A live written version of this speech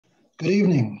Good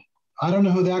evening. I don't know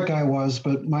who that guy was,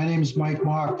 but my name is Mike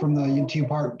Mock from the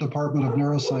UT Department of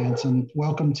Neuroscience, and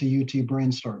welcome to UT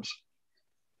Brainstorms.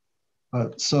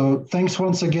 So thanks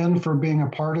once again for being a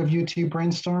part of UT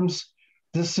Brainstorms.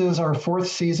 This is our fourth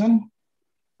season,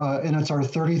 and it's our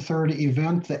 33rd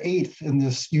event, the eighth in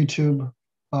this YouTube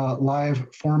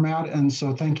live format. And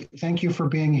so thank you for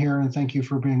being here, and thank you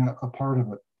for being a part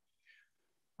of it.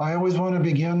 I always want to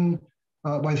begin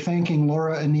by thanking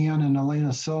Laura Anian and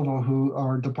Elena Silva, who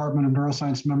are Department of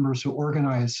Neuroscience members who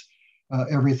organize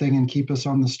everything and keep us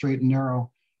on the straight and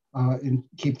narrow and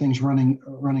keep things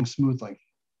running smoothly.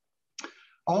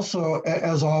 Also,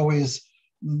 as always,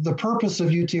 the purpose of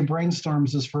UT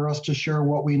Brainstorms is for us to share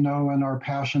what we know and our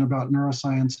passion about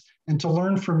neuroscience and to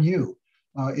learn from you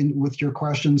with your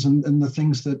questions and the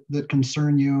things that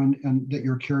concern you and that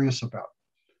you're curious about.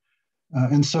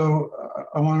 And so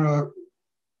I want to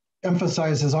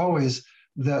emphasize, as always,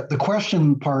 that the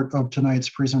question part of tonight's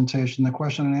presentation, the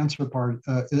question and answer part,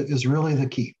 is really the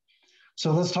key.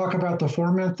 So let's talk about the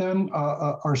format then.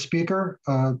 Our speaker,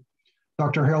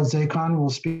 Dr. Harold Zakon, will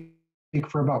speak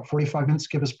for about 45 minutes,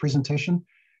 give his presentation.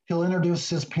 He'll introduce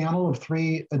his panel of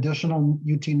 3 additional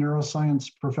UT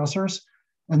neuroscience professors,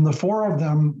 and the 4 of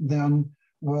them then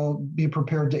will be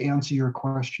prepared to answer your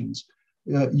questions.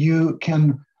 You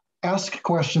can ask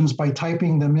questions by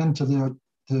typing them into the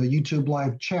YouTube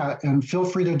live chat, and feel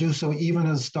free to do so even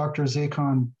as Dr.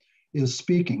 Zakon is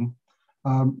speaking.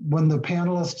 When the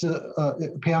panelists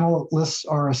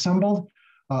are assembled,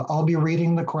 I'll be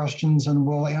reading the questions and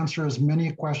we'll answer as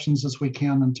many questions as we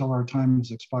can until our time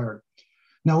has expired.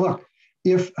 Now look,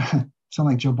 sound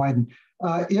like Joe Biden,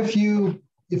 if you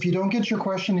don't get your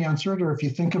question answered, or if you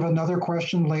think of another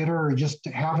question later, or just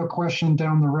have a question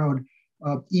down the road,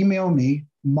 email me,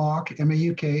 Mock,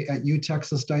 M-A-U-K, at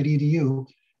utexas.edu,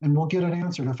 and we'll get it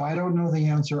answered. If I don't know the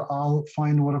answer, I'll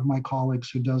find one of my colleagues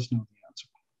who does know the answer.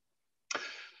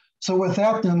 So with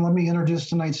that, then, let me introduce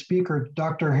tonight's speaker,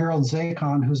 Dr. Harold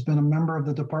Zakon, who's been a member of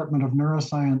the Department of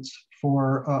Neuroscience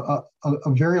for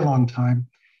a very long time.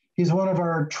 He's one of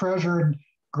our treasured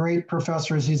great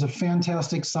professors. He's a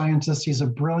fantastic scientist. He's a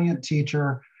brilliant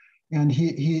teacher. And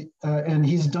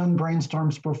he's done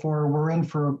brainstorms before. We're in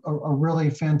for a really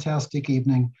fantastic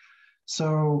evening.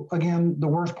 So again, the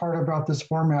worst part about this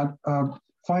format,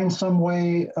 find some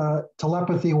way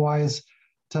telepathy-wise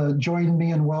to join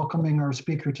me in welcoming our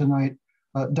speaker tonight,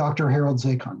 Dr. Harold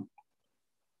Zakon.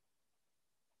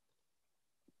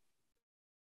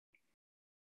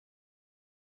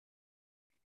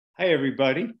 Hi,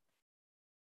 everybody.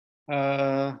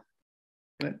 Let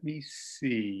me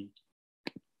see.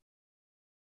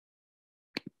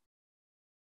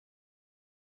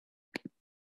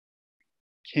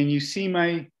 Can you see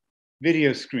my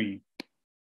video screen?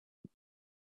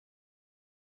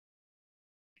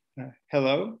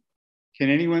 Hello? Can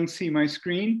anyone see my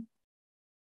screen?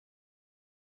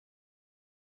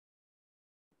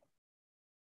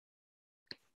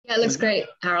 Yeah, it looks great,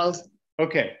 Harold.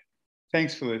 Okay,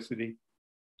 thanks, Felicity.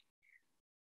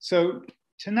 So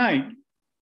tonight,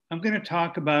 I'm going to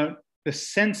talk about the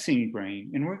sensing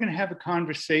brain, and we're going to have a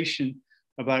conversation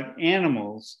about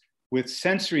animals with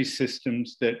sensory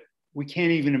systems that we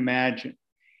can't even imagine,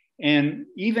 and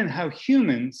even how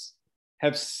humans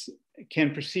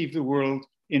can perceive the world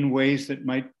in ways that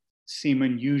might seem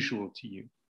unusual to you.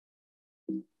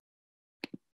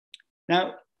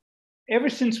 Now, ever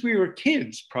since we were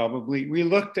kids, probably, we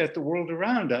looked at the world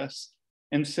around us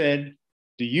and said,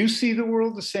 do you see the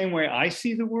world the same way I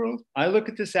see the world? I look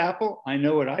at this apple, I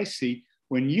know what I see.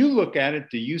 When you look at it,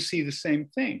 do you see the same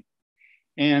thing?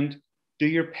 And do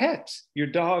your pets, your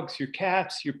dogs, your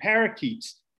cats, your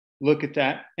parakeets look at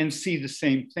that and see the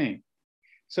same thing?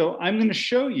 So I'm going to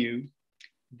show you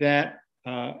that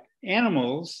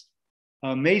animals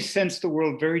may sense the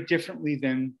world very differently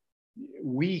than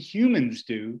we humans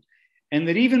do, and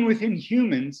that even within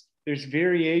humans, there's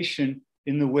variation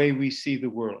in the way we see the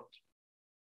world.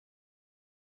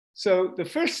 So the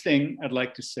first thing I'd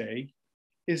like to say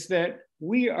is that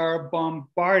we are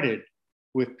bombarded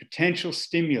with potential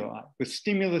stimuli, with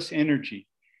stimulus energy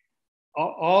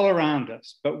all around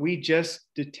us, but we just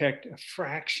detect a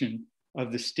fraction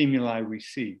of the stimuli we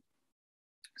see.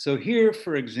 So here,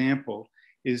 for example,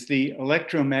 is the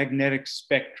electromagnetic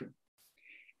spectrum.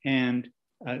 And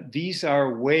these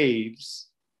are waves,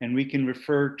 and we can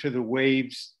refer to the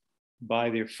waves by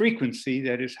their frequency,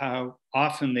 that is how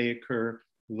often they occur,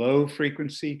 low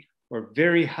frequency or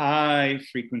very high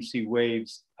frequency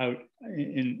waves out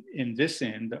in this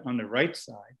end on the right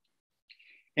side.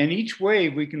 And each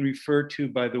wave we can refer to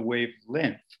by the wave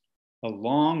length. A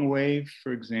long wave,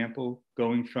 for example,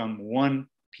 going from one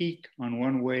peak on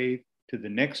one wave to the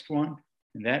next one,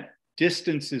 and that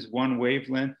distance is one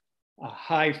wavelength. A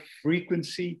high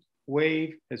frequency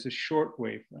wave has a short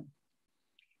wavelength.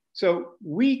 So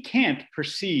we can't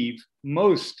perceive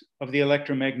most of the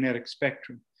electromagnetic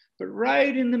spectrum, but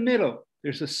right in the middle,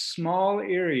 there's a small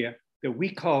area that we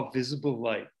call visible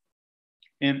light.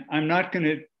 And I'm not going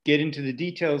to get into the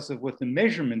details of what the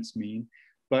measurements mean,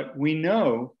 but we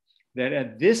know that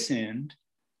at this end,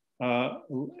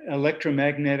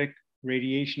 electromagnetic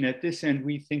radiation at this end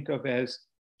we think of as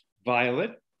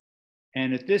violet,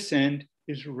 and at this end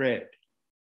is red.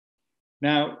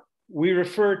 Now, we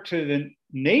refer to the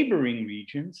neighboring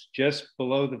regions just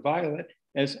below the violet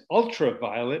as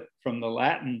ultraviolet, from the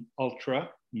Latin ultra,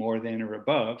 more than or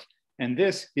above, and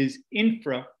this is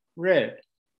infrared,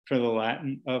 for the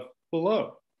Latin of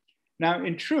below. Now,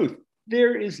 in truth,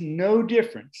 there is no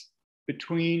difference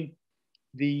between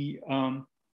the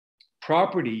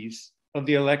properties of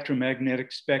the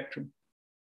electromagnetic spectrum.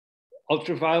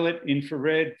 Ultraviolet,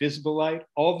 infrared, visible light,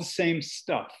 all the same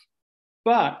stuff.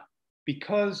 But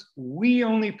because we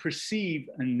only perceive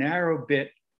a narrow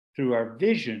bit through our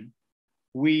vision,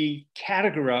 we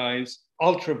categorize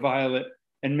ultraviolet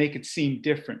and make it seem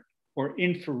different, or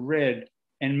infrared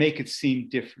and make it seem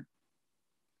different.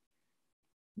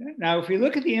 Now, if we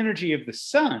look at the energy of the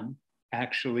sun,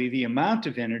 actually the amount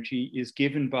of energy is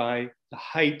given by the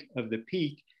height of the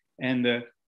peak, and the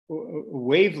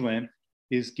wavelength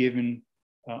is given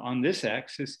on this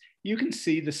axis. You can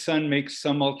see the sun makes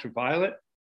some ultraviolet,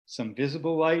 some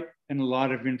visible light, and a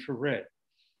lot of infrared.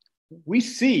 We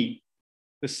see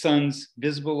the sun's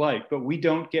visible light, but we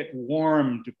don't get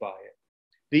warmed by it.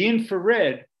 The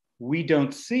infrared we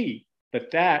don't see,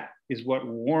 but that is what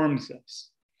warms us.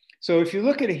 So if you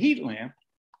look at a heat lamp,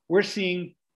 we're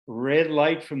seeing red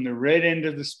light from the red end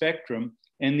of the spectrum,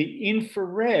 and the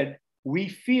infrared we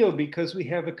feel because we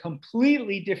have a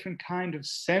completely different kind of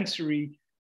sensory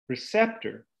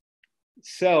receptor,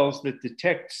 cells that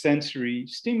detect sensory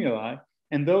stimuli,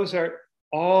 and those are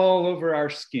all over our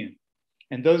skin,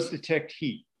 and those detect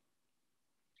heat.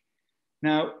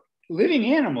 Now,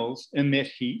 living animals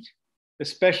emit heat,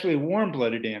 especially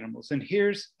warm-blooded animals, and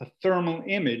here's a thermal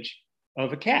image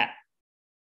of a cat.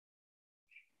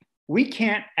 We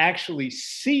can't actually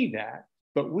see that,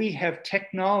 but we have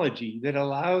technology that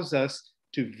allows us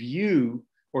to view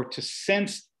or to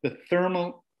sense the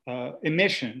thermal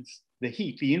emissions, the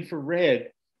heat, the infrared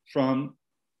from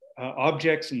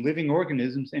objects and living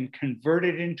organisms, and convert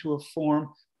it into a form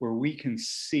where we can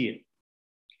see it.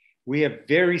 We have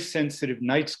very sensitive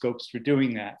night scopes for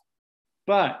doing that.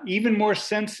 But even more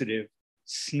sensitive,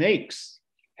 snakes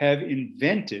have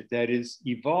invented, that is,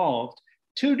 evolved,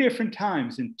 2 different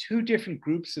times in 2 different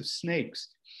groups of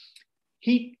snakes,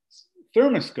 heat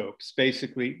thermoscopes,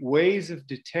 basically ways of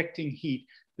detecting heat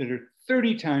that are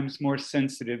 30 times more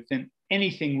sensitive than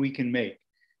anything we can make.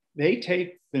 They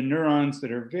take the neurons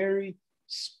that are very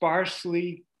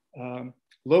sparsely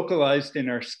localized in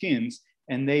our skins,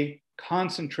 and they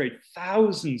concentrate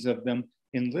thousands of them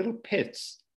in little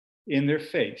pits in their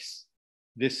face.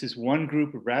 This is one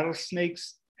group of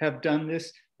rattlesnakes have done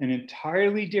this. An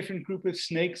entirely different group of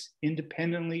snakes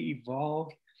independently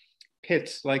evolved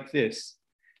pits like this,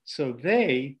 so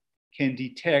they can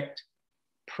detect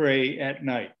prey at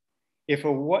night. If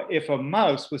a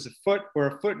mouse was a foot or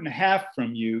a foot and a half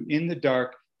from you in the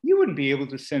dark, you wouldn't be able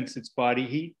to sense its body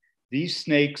heat. These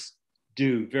snakes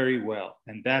do very well,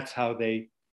 and that's how they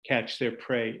catch their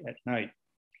prey at night.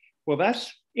 Well,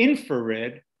 that's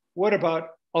infrared. What about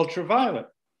ultraviolet?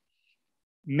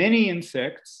 Many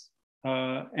insects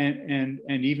and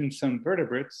even some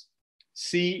vertebrates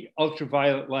see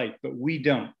ultraviolet light, but we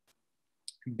don't.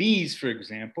 Bees, for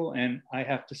example, and I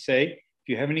have to say, if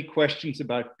you have any questions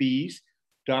about bees,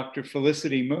 Dr.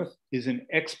 Felicity Muth is an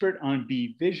expert on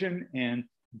bee vision and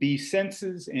bee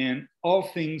senses and all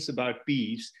things about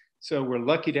bees. So we're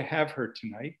lucky to have her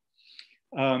tonight.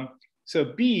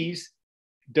 So bees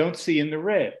don't see in the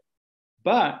red,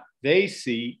 but they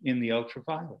see in the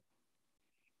ultraviolet.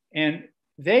 And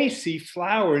they see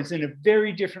flowers in a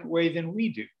very different way than we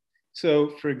do. So,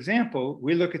 for example,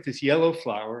 we look at this yellow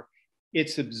flower,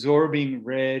 it's absorbing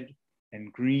red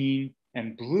and green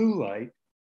and blue light.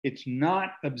 It's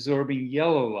not absorbing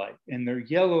yellow light, and their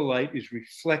yellow light is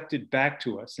reflected back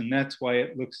to us, and that's why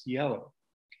it looks yellow.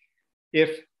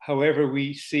 If, however,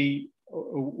 we see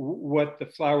what the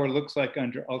flower looks like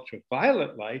under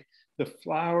ultraviolet light, the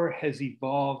flower has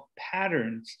evolved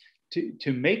patterns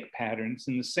to make patterns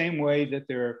in the same way that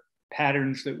there are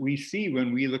patterns that we see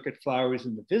when we look at flowers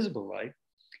in the visible light.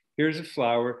 Here's a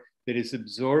flower that is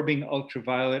absorbing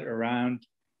ultraviolet around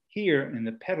here in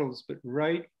the petals, but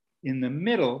right in the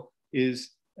middle is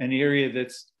an area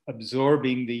that's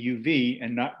absorbing the UV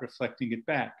and not reflecting it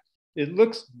back. It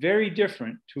looks very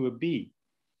different to a bee.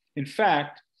 In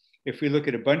fact, if we look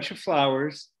at a bunch of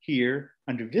flowers here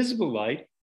under visible light,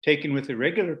 taken with a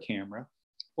regular camera,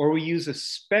 or we use a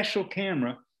special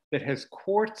camera that has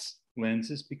quartz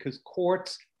lenses, because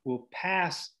quartz will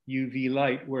pass UV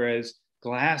light, whereas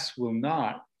glass will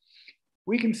not,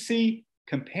 we can see,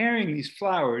 comparing these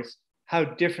flowers, how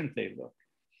different they look.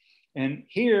 And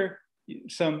here,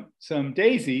 some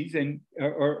daisies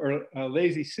or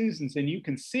lazy Susans, and you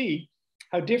can see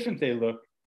how different they look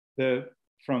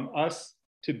from us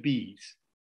to bees.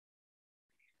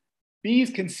 Bees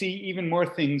can see even more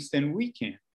things than we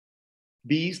can.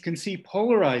 Bees can see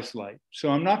polarized light. So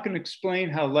I'm not going to explain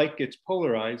how light gets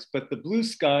polarized, but the blue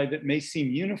sky that may seem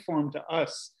uniform to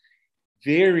us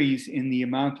varies in the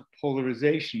amount of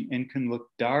polarization and can look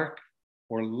dark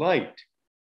or light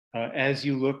as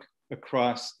you look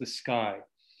across the sky.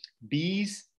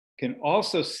 Bees can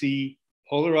also see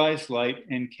polarized light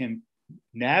and can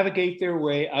navigate their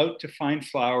way out to find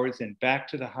flowers and back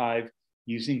to the hive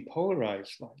using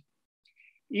polarized light.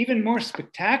 Even more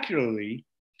spectacularly,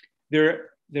 there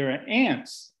are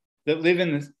ants that live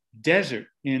in the desert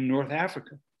in North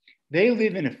Africa. They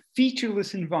live in a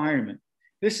featureless environment.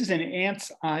 This is an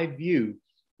ant's eye view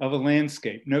of a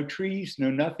landscape. No trees, no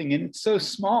nothing, and it's so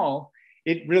small,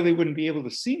 it really wouldn't be able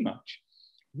to see much.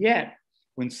 Yet,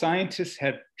 when scientists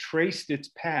have traced its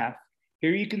path,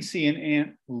 here you can see an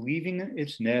ant leaving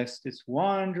its nest. It's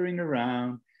wandering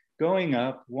around, going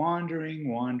up, wandering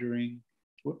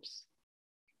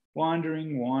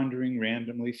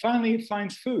randomly. Finally, it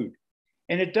finds food.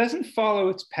 And it doesn't follow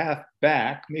its path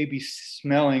back, maybe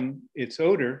smelling its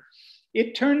odor.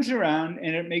 It turns around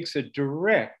and it makes a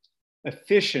direct,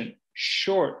 efficient,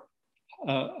 short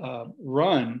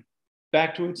run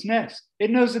back to its nest.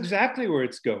 It knows exactly where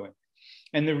it's going.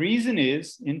 And the reason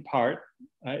is, in part,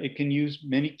 it can use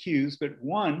many cues, but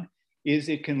one is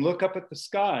it can look up at the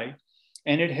sky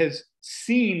and it has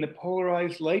seen the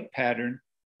polarized light pattern,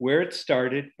 where it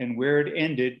started and where it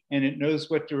ended, and it knows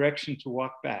what direction to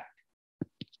walk back.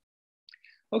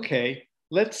 Okay,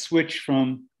 let's switch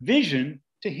from vision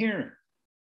to hearing.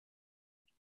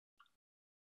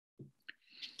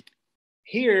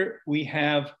 Here we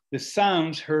have the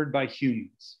sounds heard by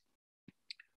humans.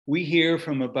 We hear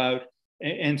from about,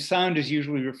 and sound is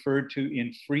usually referred to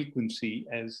in frequency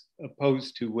as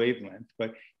opposed to wavelength,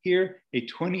 but here a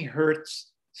 20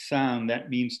 hertz sound, that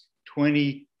means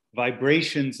 20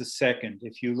 vibrations a second.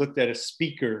 If you looked at a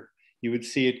speaker, you would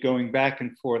see it going back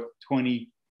and forth 20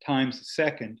 times a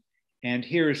second. And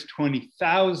here is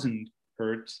 20,000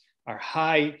 hertz, our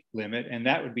high limit, and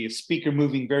that would be a speaker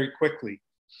moving very quickly.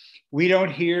 We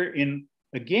don't hear in,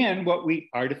 again, what we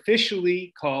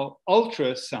artificially call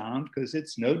ultrasound, because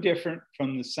it's no different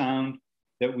from the sound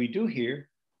that we do hear,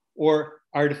 or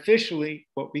artificially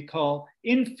what we call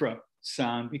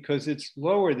infrasound, because it's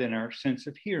lower than our sense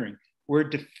of hearing. We're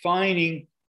defining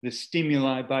the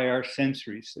stimuli by our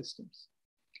sensory systems.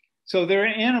 So there are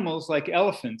animals like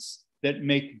elephants that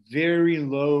make very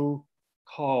low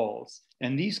calls.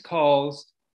 And these calls,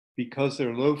 because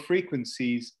they're low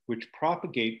frequencies, which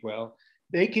propagate well,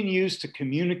 they can use to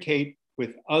communicate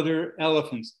with other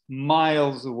elephants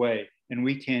miles away, and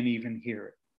we can't even hear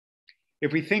it.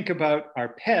 If we think about our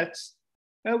pets,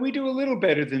 we do a little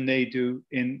better than they do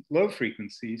in low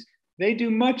frequencies. They do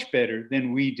much better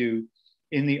than we do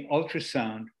in the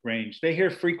ultrasound range. They hear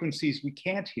frequencies we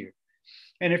can't hear.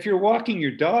 And if you're walking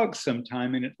your dog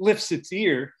sometime and it lifts its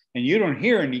ear and you don't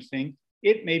hear anything,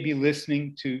 it may be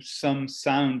listening to some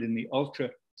sound in the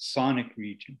ultrasonic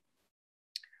region.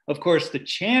 Of course, the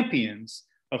champions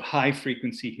of high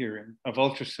frequency hearing, of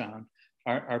ultrasound,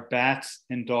 are bats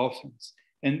and dolphins.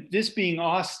 And this being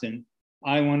Austin,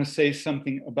 I want to say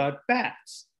something about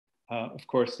bats. Of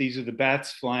course, these are the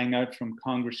bats flying out from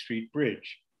Congress Street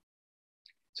Bridge.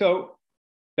 So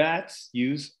bats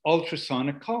use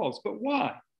ultrasonic calls, but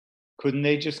why? Couldn't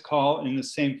they just call in the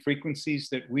same frequencies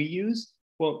that we use?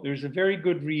 Well, there's a very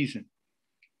good reason.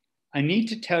 I need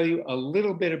to tell you a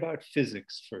little bit about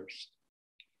physics first.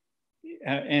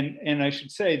 And I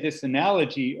should say this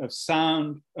analogy of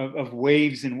sound, of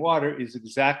waves in water is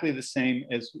exactly the same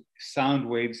as sound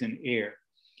waves in air.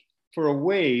 For a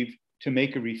wave to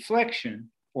make a reflection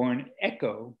or an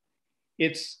echo,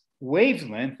 its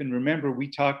wavelength, and remember we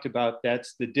talked about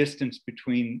that's the distance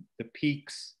between the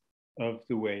peaks of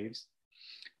the waves,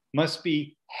 must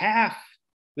be half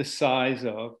the size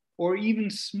of, or even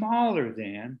smaller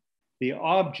than, the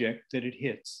object that it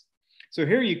hits. So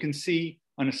here you can see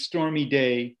on a stormy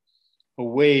day, a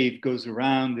wave goes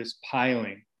around this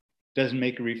piling, doesn't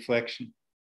make a reflection.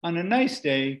 On a nice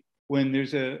day, when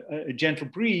there's a gentle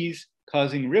breeze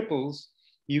causing ripples,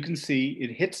 you can see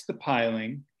it hits the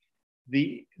piling.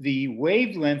 The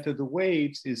wavelength of the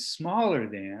waves is smaller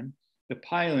than the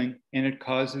piling, and it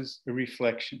causes a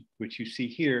reflection, which you see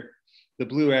here. The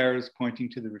blue arrows pointing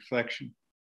to the reflection.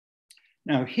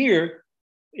 Now here,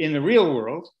 in the real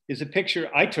world, is a picture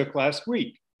I took last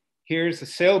week. Here's a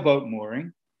sailboat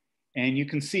mooring, and you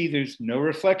can see there's no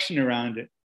reflection around it.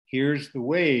 Here's the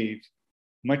wave,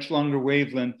 much longer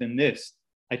wavelength than this.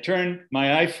 I turned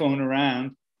my iPhone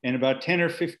around, and about 10 or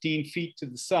 15 feet to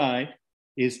the side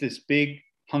is this big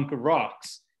hunk of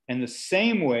rocks. And the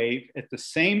same wave at the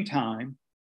same time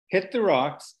hit the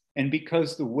rocks, and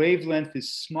because the wavelength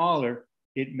is smaller,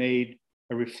 it made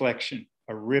a reflection,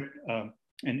 a rip,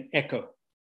 an echo.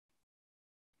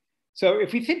 So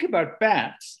if we think about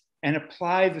bats and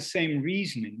apply the same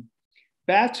reasoning,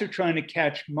 bats are trying to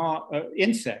catch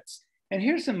insects. And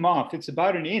here's a moth, it's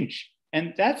about an inch.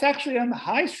 And that's actually on the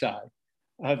high side,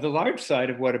 the large side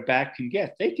of what a bat can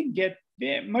get. They can get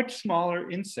much smaller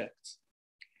insects.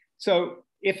 So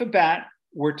if a bat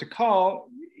were to call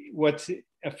what's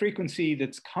a frequency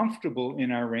that's comfortable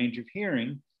in our range of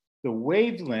hearing, the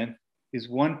wavelength is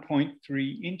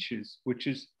 1.3 inches, which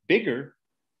is bigger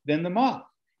than the moth.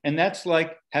 And that's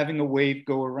like having a wave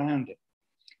go around it.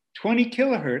 20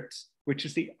 kilohertz, which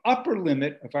is the upper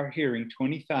limit of our hearing,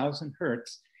 20,000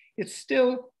 hertz, it's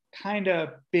still kind of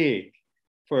big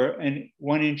for a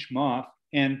 1-inch moth.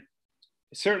 And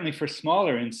certainly for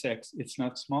smaller insects, it's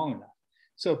not small enough.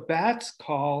 So bats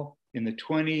call in the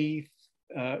 30,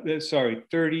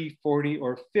 40,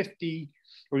 or 50,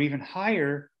 or even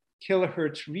higher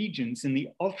kilohertz regions in the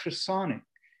ultrasonic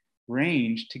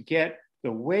range to get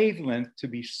the wavelength to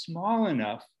be small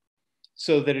enough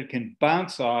so that it can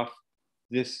bounce off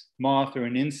this moth or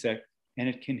an insect and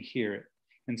it can hear it.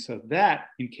 And so that,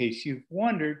 in case you've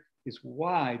wondered, is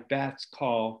why bats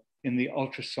call in the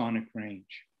ultrasonic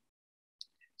range.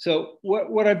 So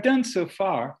what I've done so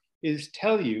far is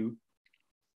tell you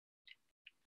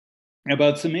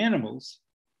about some animals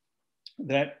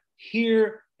that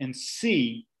hear and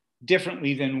see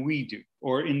differently than we do,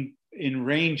 or in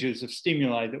ranges of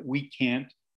stimuli that we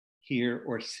can't hear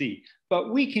or see.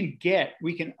 But we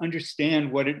can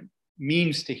understand what it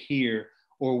means to hear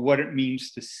or what it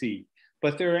means to see.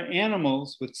 But there are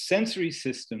animals with sensory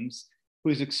systems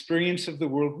whose experience of the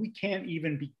world we can't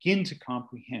even begin to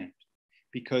comprehend,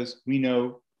 because we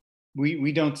know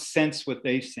we don't sense what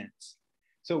they sense.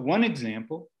 So one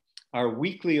example are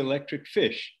weakly electric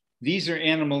fish. These are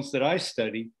animals that I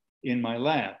study in my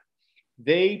lab.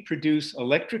 They produce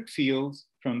electric fields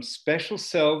from special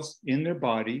cells in their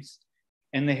bodies,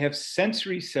 and they have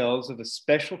sensory cells of a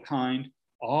special kind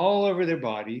all over their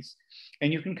bodies.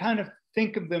 And you can kind of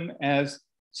think of them as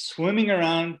swimming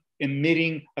around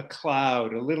emitting a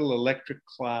cloud, a little electric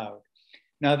cloud.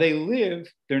 Now they're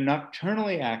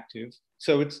nocturnally active,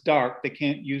 so it's dark, they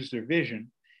can't use their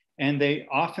vision, and they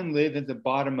often live at the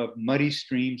bottom of muddy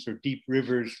streams or deep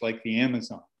rivers like the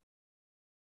Amazon.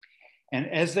 And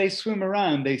as they swim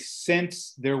around, they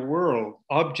sense their world,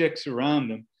 objects around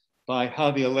them, by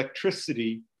how the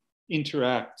electricity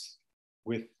interacts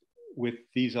with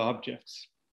these objects.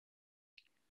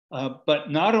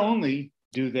 But not only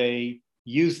do they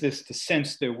use this to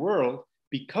sense their world,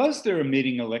 because they're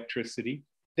emitting electricity,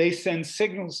 they send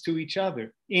signals to each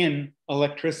other in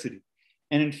electricity.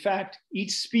 And in fact,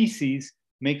 each species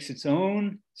makes its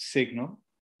own signal.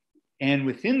 And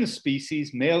within the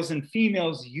species, males and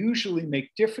females usually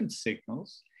make different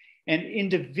signals, and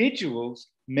individuals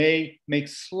may make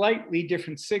slightly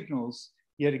different signals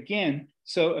yet again.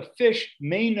 So a fish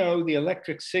may know the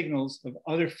electric signals of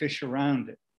other fish around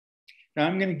it. Now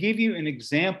I'm going to give you an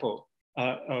example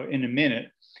in a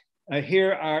minute.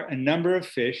 Here are a number of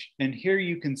fish, and here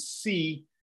you can see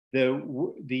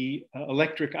the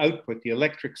electric output, the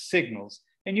electric signals.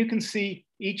 And you can see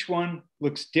each one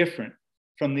looks different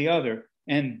from the other,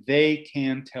 and they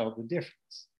can tell the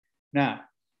difference. Now,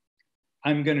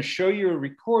 I'm going to show you a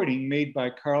recording made by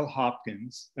Carl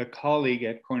Hopkins, a colleague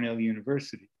at Cornell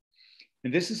University.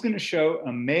 And this is going to show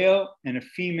a male and a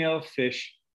female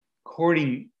fish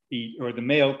courting, or the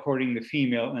male courting the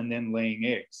female and then laying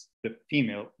eggs. The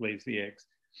female lays the eggs.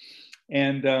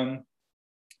 And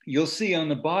you'll see on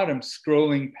the bottom,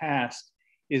 scrolling past,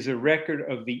 is a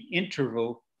record of the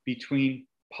interval between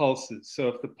pulses. So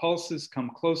if the pulses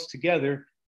come close together,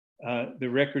 the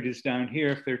record is down here.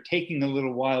 If they're taking a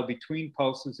little while between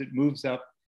pulses, it moves up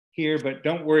here, but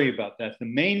don't worry about that. The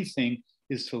main thing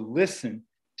is to listen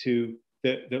to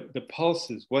the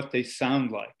pulses, what they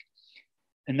sound like.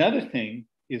 Another thing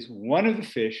is one of the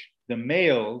fish, the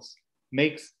males,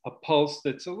 makes a pulse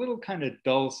that's a little kind of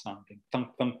dull sounding, thunk,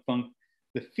 thunk, thunk.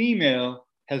 The female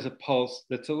has a pulse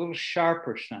that's a little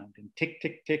sharper sounding, tick,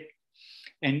 tick, tick.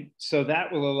 And so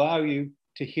that will allow you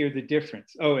to hear the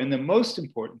difference. Oh, and the most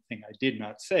important thing I did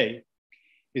not say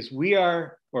is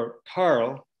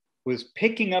Carl was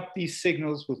picking up these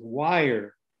signals with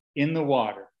wire in the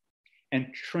water and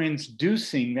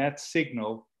transducing that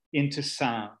signal into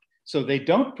sound. So they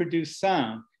don't produce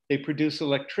sound, they produce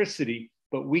electricity,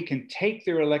 but we can take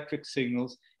their electric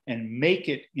signals and make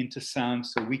it into sound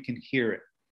so we can hear it.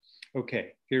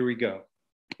 Okay, here we go.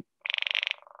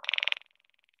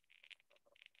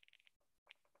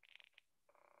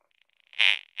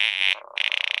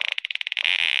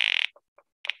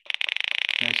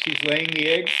 Now she's laying the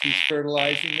eggs, she's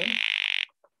fertilizing them.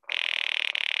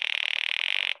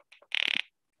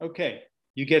 Okay,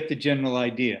 you get the general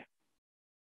idea.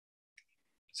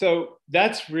 So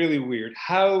that's really weird.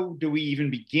 How do we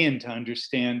even begin to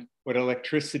understand what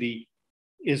electricity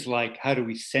is like? How do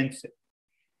we sense it?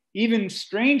 Even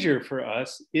stranger for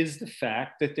us is the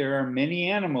fact that there are many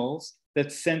animals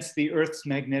that sense the Earth's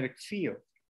magnetic field.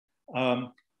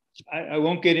 I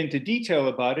won't get into detail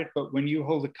about it, but when you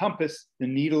hold a compass, the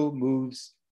needle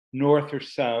moves north or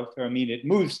south, or I mean, it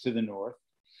moves to the north,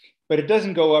 but it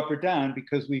doesn't go up or down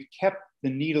because we've kept the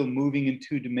needle moving in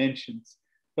 2 dimensions.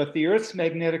 But the Earth's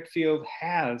magnetic field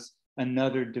has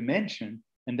another dimension,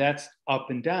 and that's up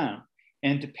and down.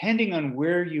 And depending on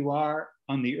where you are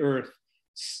on the Earth,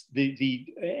 the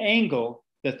angle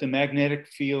that the magnetic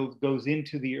field goes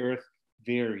into the Earth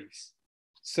varies.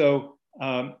 So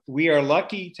we are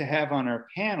lucky to have on our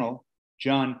panel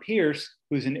John Pierce,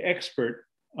 who's an expert,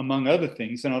 among other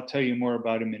things, and I'll tell you more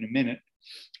about him in a minute,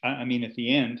 at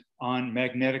the end, on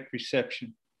magnetic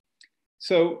reception.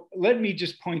 So let me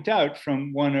just point out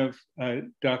from one of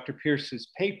Dr. Pierce's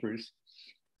papers,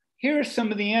 here are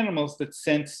some of the animals that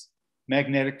sense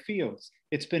magnetic fields.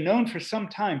 It's been known for some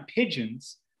time,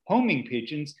 pigeons, homing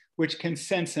pigeons, which can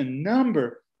sense a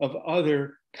number of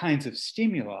other kinds of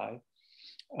stimuli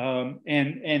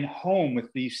and home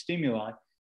with these stimuli,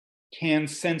 can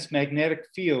sense magnetic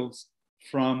fields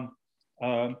from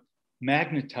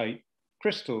magnetite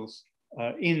crystals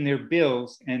in their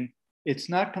bills. And it's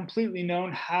not completely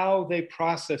known how they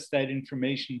process that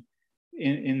information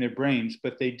in their brains,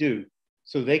 but they do.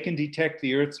 So they can detect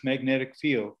the Earth's magnetic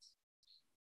fields.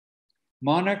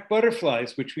 Monarch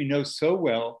butterflies, which we know so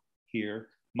well here,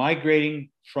 migrating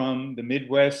from the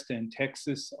Midwest and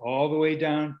Texas all the way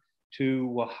down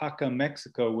to Oaxaca,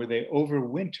 Mexico, where they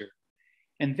overwinter.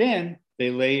 And then they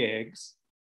lay eggs,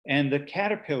 and the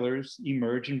caterpillars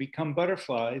emerge and become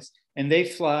butterflies, and they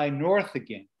fly north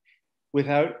again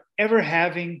without ever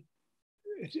having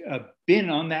been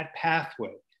on that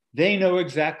pathway. They know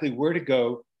exactly where to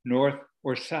go, north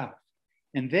or south.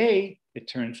 And they, it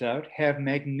turns out, have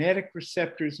magnetic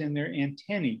receptors in their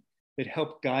antennae that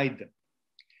help guide them.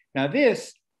 Now,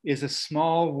 this is a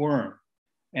small worm,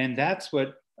 and that's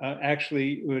what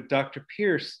actually Dr.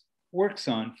 Pierce works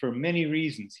on for many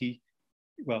reasons. He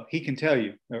can tell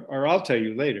you, or I'll tell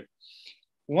you later.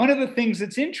 One of the things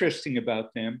that's interesting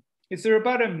about them is they're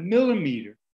about 1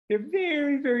 millimeter. They're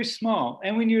very, very small.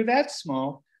 And when you're that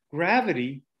small,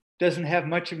 gravity doesn't have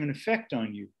much of an effect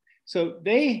on you. So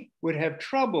they would have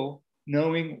trouble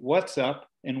knowing what's up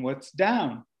and what's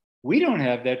down. We don't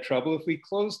have that trouble. If we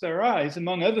closed our eyes,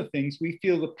 among other things, we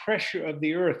feel the pressure of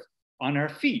the Earth on our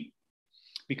feet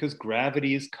because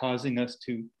gravity is causing us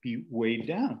to be weighed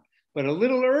down. But a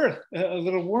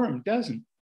little worm doesn't.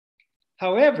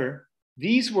 However,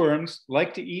 these worms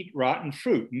like to eat rotten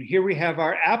fruit. And here we have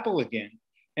our apple again.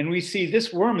 And we see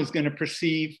this worm is going to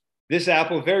perceive this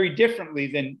apple very differently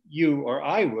than you or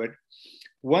I would.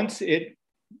 Once it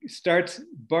starts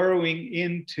burrowing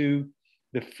into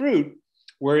the fruit,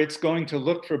 where it's going to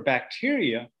look for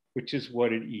bacteria, which is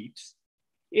what it eats,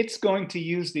 it's going to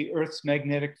use the Earth's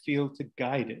magnetic field to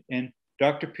guide it. And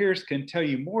Dr. Pierce can tell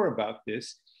you more about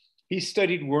this. He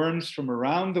studied worms from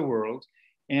around the world,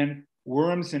 and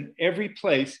worms in every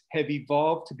place have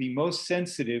evolved to be most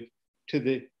sensitive to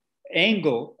the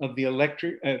angle of the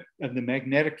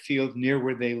magnetic field near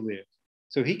where they live.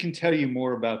 So he can tell you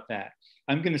more about that.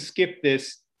 I'm going to skip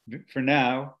this for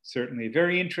now, certainly. A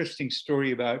very interesting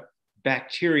story about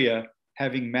bacteria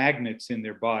having magnets in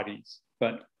their bodies,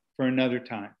 but for another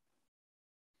time.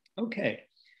 Okay,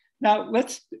 now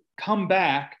let's come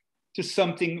back to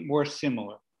something more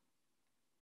similar.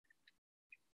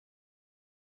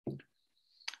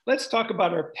 Let's talk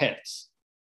about our pets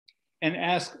and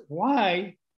ask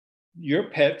why your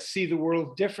pets see the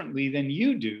world differently than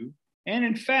you do, and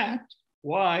in fact,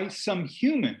 why some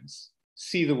humans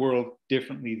see the world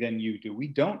differently than you do. We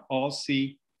don't all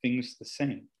see things the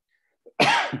same.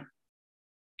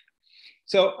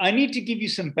 So I need to give you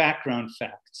some background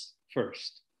facts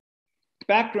first.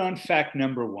 Background fact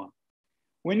number one.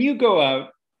 When you go out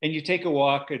and you take a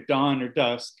walk at dawn or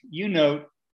dusk, you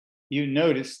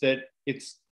notice that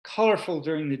it's colorful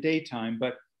during the daytime,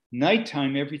 but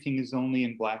nighttime, everything is only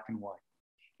in black and white.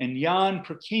 And Jan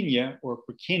Prkinja, or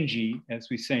Prkinji, as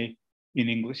we say in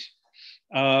English,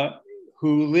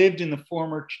 who lived in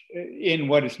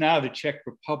what is now the Czech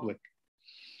Republic,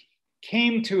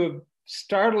 came to a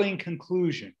startling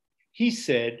conclusion. He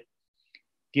said,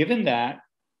 given that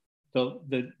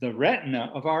the retina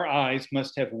of our eyes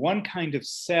must have one kind of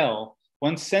cell,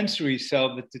 one sensory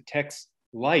cell that detects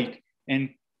light and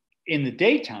in the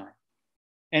daytime,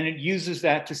 and it uses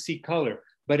that to see color.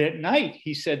 But at night,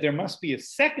 he said, there must be a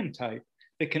second type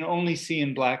that can only see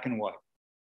in black and white.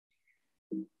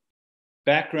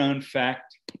 Background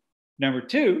fact number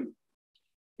two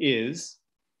is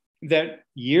that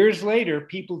years later,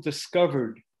 people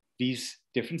discovered these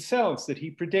different cells that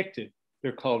he predicted.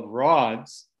 They're called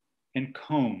rods and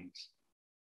cones.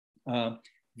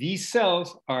 These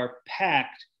cells are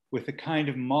packed with a kind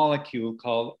of molecule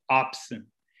called opsin.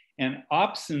 And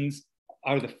opsins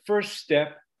are the first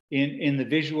step in the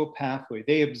visual pathway.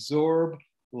 They absorb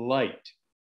light.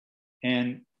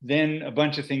 And then a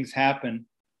bunch of things happen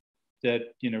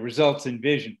that results in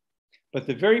vision. But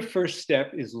the very first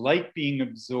step is light being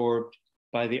absorbed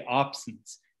by the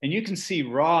opsins. And you can see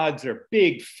rods are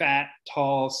big, fat,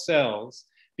 tall cells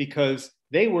because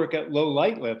they work at low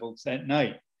light levels at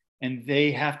night. And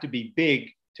they have to be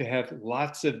big to have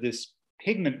lots of this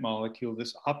pigment molecule,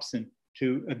 this opsin,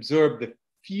 to absorb the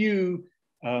few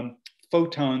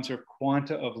photons or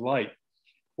quanta of light.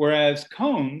 Whereas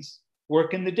cones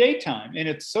work in the daytime, and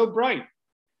it's so bright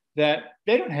that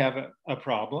they don't have a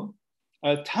problem.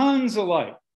 Tons of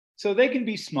light. So they can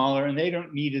be smaller and they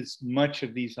don't need as much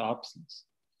of these opsins.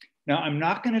 Now, I'm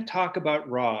not going to talk about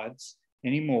rods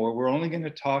anymore. We're only going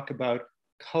to talk about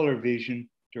color vision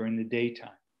during the daytime.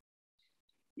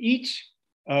 Each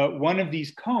one of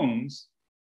these cones,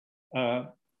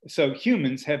 so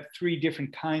humans have 3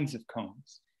 different kinds of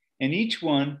cones, and each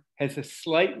one has a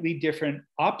slightly different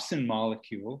opsin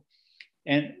molecule,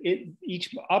 and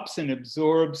each opsin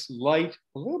absorbs light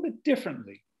a little bit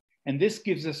differently. And this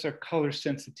gives us our color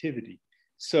sensitivity.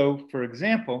 So for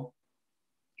example,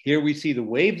 here we see the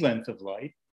wavelength of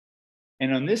light.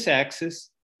 And on this axis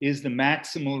is the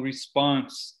maximal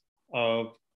response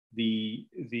of the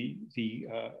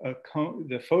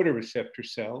photoreceptor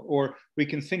cell, or we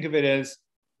can think of it as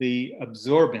the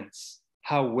absorbance,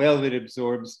 how well it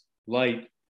absorbs light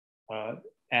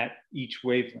at each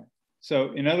wavelength.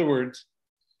 So in other words,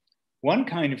 one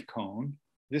kind of cone,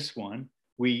 this one,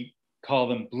 we call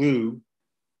them blue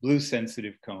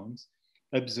sensitive cones,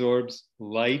 absorbs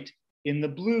light in the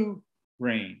blue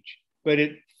range, but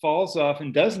it falls off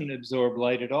and doesn't absorb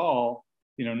light at all,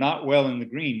 not well in the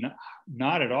green,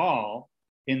 not at all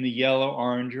in the yellow,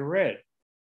 orange, or red.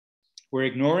 We're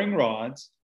ignoring rods,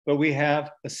 but we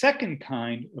have a second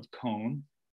kind of cone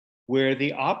where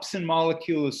the opsin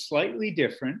molecule is slightly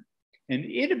different, and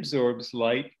it absorbs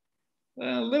light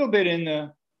a little bit in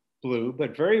the blue,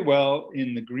 but very well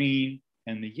in the green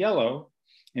and the yellow,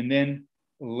 and then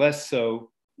less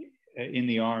so in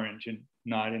the orange and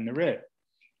not in the red.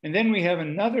 And then we have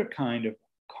another kind of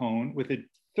cone with a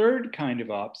third kind of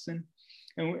opsin,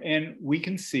 and we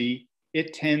can see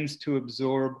it tends to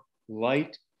absorb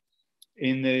light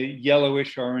in the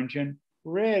yellowish, orange, and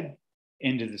red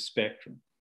end of the spectrum.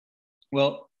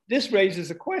 Well, this raises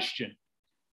a question.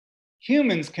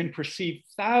 Humans can perceive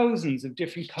thousands of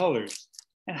different colors.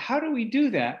 And how do we do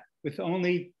that with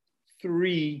only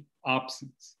 3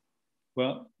 opsins?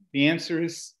 Well, the answer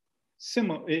is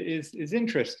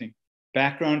interesting.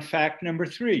 Background fact number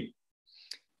 3.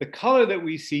 The color that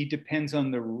we see depends on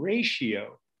the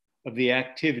ratio of the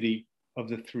activity of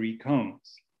the 3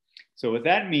 cones. So what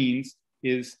that means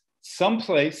is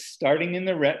someplace starting in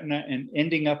the retina and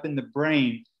ending up in the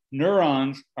brain,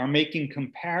 neurons are making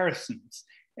comparisons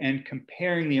and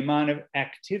comparing the amount of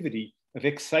activity, of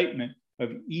excitement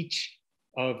of each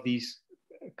of these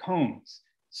cones.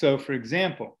 So for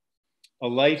example, a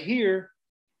light here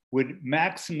would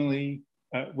maximally,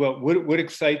 would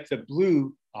excite the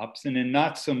blue opsin and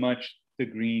not so much the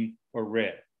green or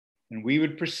red. And we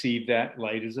would perceive that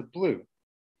light as a blue.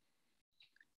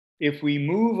 If we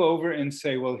move over and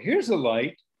say, well, here's a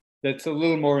light that's a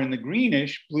little more in the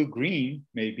greenish, blue-green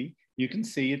maybe, you can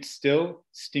see it's still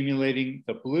stimulating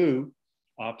the blue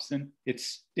opsin.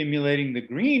 It's stimulating the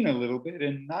green a little bit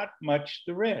and not much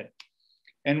the red.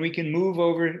 And we can move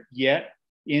over yet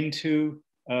into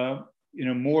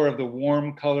more of the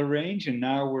warm color range. And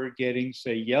now we're getting,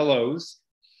 say, yellows,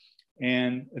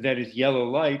 and that is yellow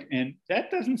light. And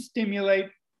that doesn't stimulate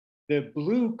the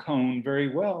blue cone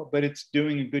very well, but it's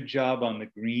doing a good job on the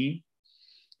green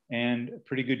and a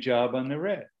pretty good job on the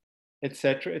red, et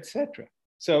cetera, et cetera.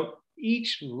 So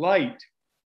each light,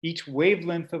 each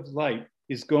wavelength of light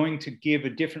is going to give a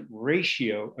different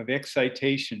ratio of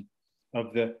excitation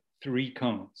of the three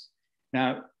cones.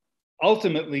 Now,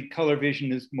 ultimately, color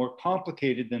vision is more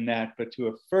complicated than that, but to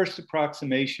a first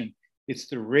approximation, it's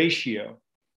the ratio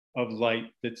of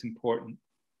light that's important.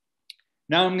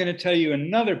 Now I'm going to tell you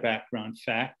another background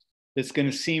fact that's going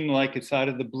to seem like it's out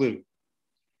of the blue.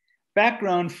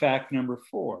 Background fact number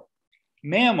 4.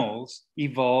 Mammals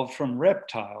evolved from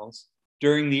reptiles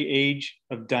during the age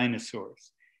of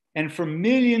dinosaurs. And for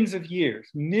millions of years,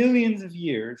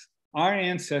 our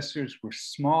ancestors were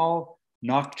small,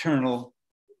 nocturnal,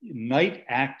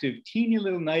 night-active, teeny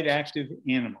little night-active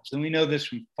animals. And we know this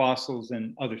from fossils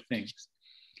and other things.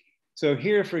 So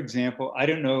here, for example, I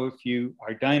don't know if you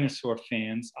are dinosaur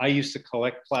fans. I used to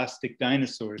collect plastic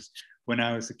dinosaurs when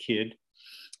I was a kid.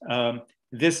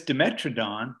 This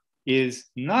Dimetrodon is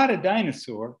not a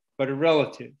dinosaur, but a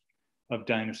relative of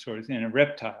dinosaurs and a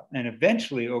reptile. And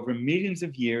eventually, over millions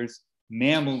of years,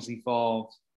 mammals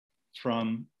evolved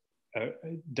from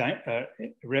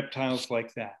reptiles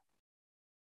like that.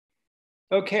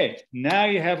 Okay, now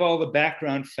you have all the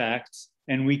background facts,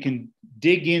 and we can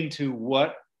dig into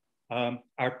what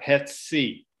our pets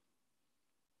see.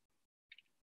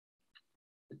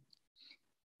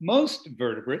 Most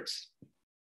vertebrates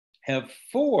have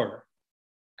 4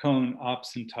 cone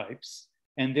opsin types,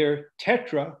 and they're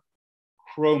tetrachromats.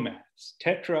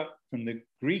 Tetra from the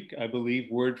Greek, I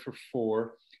believe, word for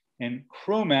 4, and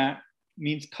chromat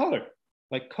means color,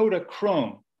 like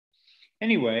Kodachrome.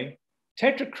 Anyway,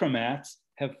 tetrachromats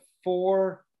have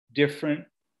 4 different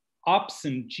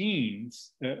opsin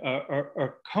genes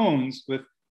or cones with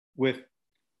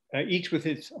each with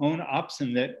its own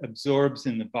opsin that absorbs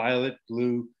in the violet,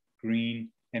 blue,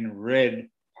 green, and red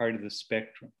part of the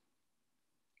spectrum.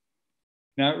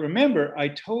 Now, remember, I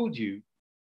told you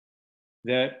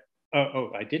that,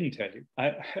 I didn't tell you.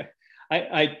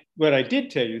 What I did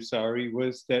tell you, sorry,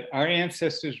 was that our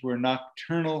ancestors were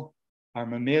nocturnal, our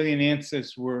mammalian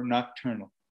ancestors were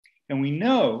nocturnal. And we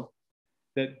know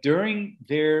that during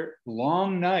their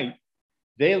long night,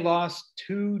 they lost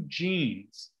 2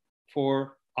 genes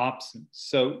for opsins.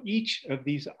 So each of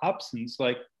these opsins,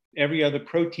 like every other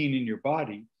protein in your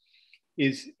body,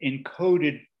 is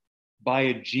encoded by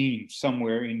a gene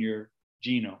somewhere in your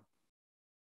genome.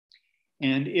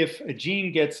 And if a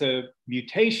gene gets a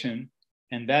mutation,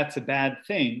 and that's a bad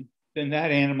thing, then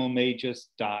that animal may just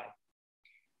die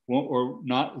or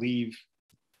not leave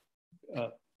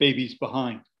babies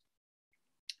behind.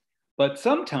 But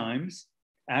sometimes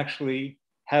actually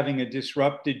having a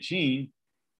disrupted gene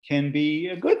can be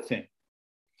a good thing.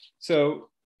 So,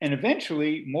 and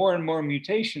eventually more and more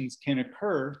mutations can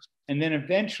occur. And then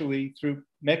eventually through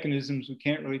mechanisms we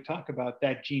can't really talk about,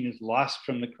 that gene is lost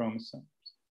from the chromosomes.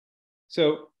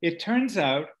 So it turns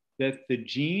out that the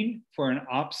gene for an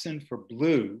opsin for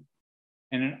blue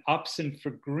and an opsin for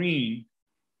green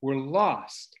were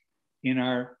lost in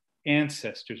our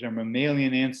ancestors, our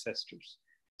mammalian ancestors.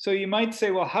 So you might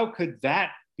say, well, how could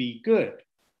that be good?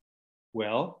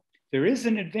 Well, there is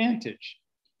an advantage.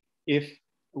 If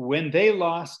when they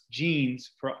lost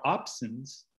genes for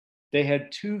opsins, they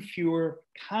had 2 fewer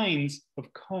kinds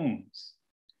of cones.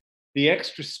 The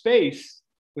extra space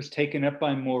was taken up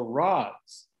by more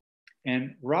rods,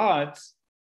 and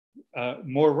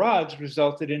more rods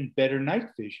resulted in better night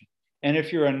vision. And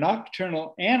if you're a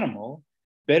nocturnal animal,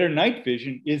 better night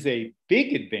vision is a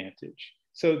big advantage.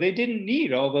 So they didn't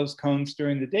need all those cones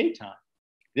during the daytime.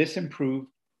 This improved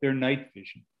their night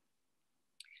vision.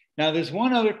 Now, there's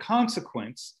one other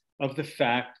consequence of the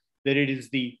fact that it is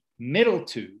the middle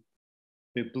 2,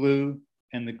 the blue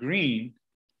and the green,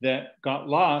 that got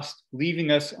lost,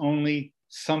 leaving us only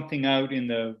something out in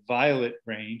the violet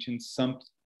range and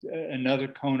another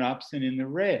cone opsin in the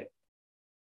red.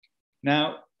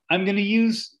 Now, I'm going to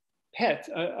use pets,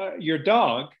 your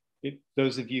dog,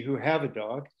 those of you who have a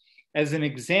dog, as an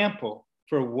example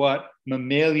for what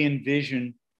mammalian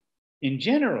vision in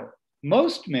general,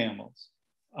 most mammals,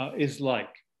 is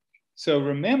like. So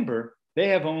remember, they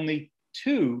have only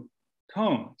 2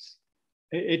 cones.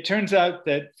 It turns out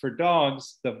that for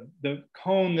dogs, the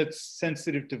cone that's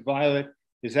sensitive to violet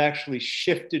is actually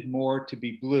shifted more to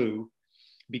be blue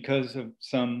because of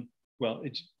some, well,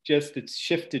 it's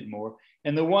shifted more.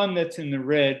 And the one that's in the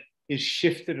red is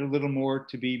shifted a little more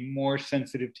to be more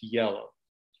sensitive to yellow.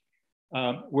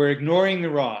 We're ignoring the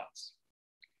rods.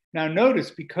 Now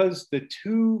notice, because the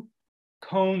two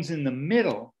cones in the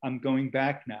middle, I'm going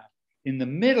back now, in the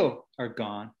middle are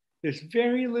gone, there's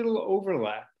very little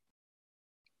overlap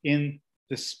in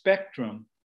the spectrum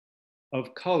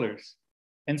of colors.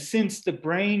 And since the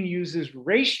brain uses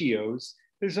ratios,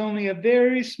 there's only a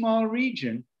very small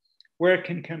region where it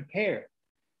can compare.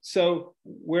 So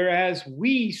whereas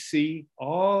we see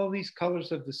all these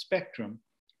colors of the spectrum,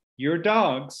 your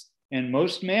dogs and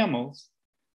most mammals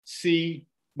see,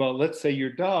 well, let's say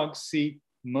your dogs see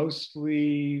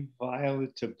mostly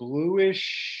violet to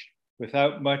bluish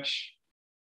without much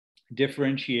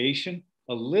differentiation,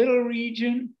 a little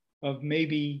region of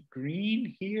maybe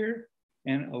green here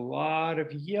and a lot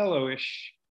of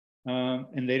yellowish,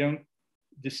 and they don't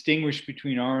distinguish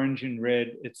between orange and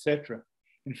red, etc.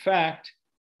 In fact,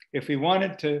 if we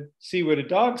wanted to see what a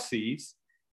dog sees,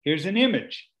 here's an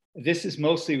image. This is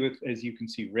mostly with, as you can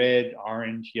see, red,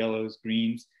 orange, yellows,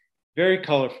 greens, very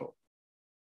colorful.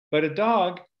 But a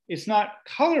dog is not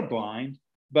colorblind,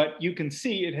 but you can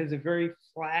see it has a very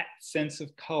flat sense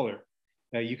of color.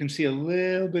 You can see a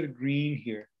little bit of green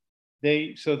here.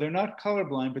 So they're not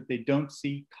colorblind, but they don't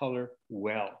see color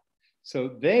well.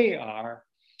 So they are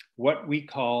what we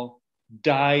call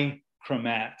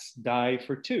dichromats, di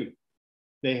for two.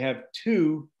 They have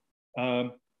two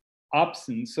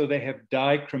opsins, so they have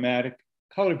dichromatic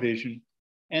color vision,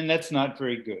 and that's not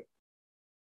very good.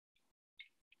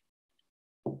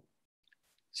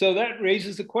 So that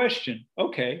raises the question,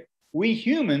 okay, we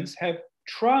humans have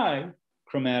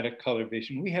trichromatic color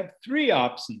vision. We have three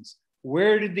opsins.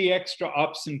 Where did the extra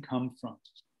opsin come from?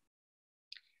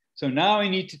 So now I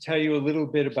need to tell you a little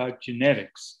bit about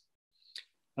genetics.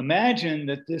 Imagine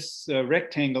that this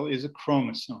rectangle is a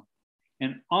chromosome.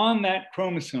 And on that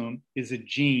chromosome is a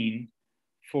gene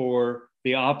for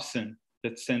the opsin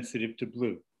that's sensitive to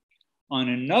blue. On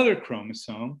another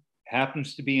chromosome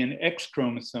happens to be an X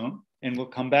chromosome, and we'll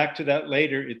come back to that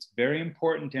later. It's very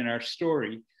important in our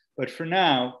story. But for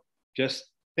now, just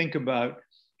think about,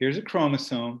 here's a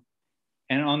chromosome,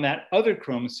 and on that other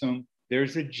chromosome,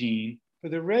 there's a gene for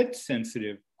the red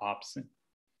sensitive opsin.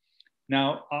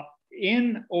 Now,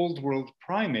 in old world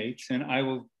primates, and I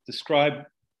will describe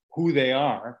who they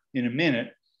are in a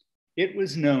minute, it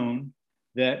was known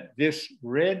that this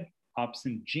red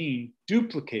opsin gene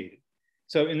duplicated.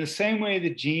 So in the same way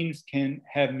that genes can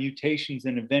have mutations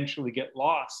and eventually get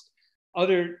lost,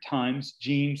 other times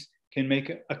genes can make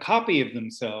a copy of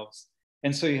themselves.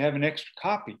 And so you have an extra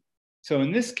copy. So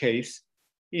in this case,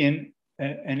 in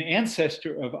an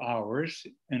ancestor of ours,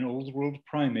 an old world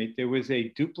primate, there was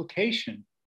a duplication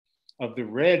of the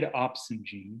red opsin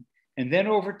gene. And then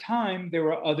over time, there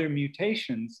were other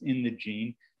mutations in the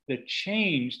gene that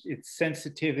changed its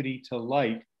sensitivity to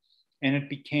light, and it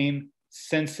became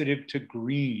sensitive to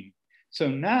green. So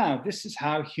now this is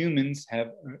how humans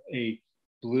have a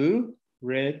blue,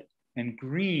 red, and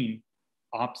green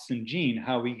opsin gene,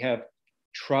 how we have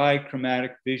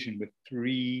trichromatic vision with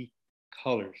three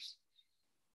colors.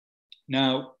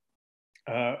 Now,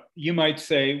 you might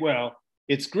say, well,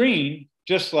 it's green,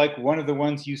 just like one of the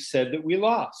ones you said that we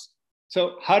lost.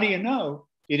 So how do you know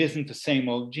it isn't the same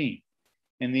old gene?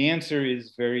 And the answer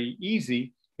is very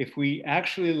easy. If we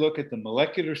actually look at the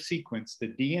molecular sequence, the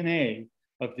DNA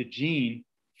of the gene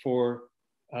for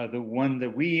the one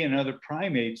that we and other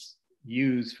primates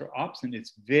use for opsin,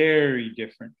 it's very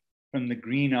different from the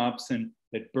green opsin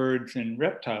that birds and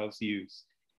reptiles use.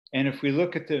 And if we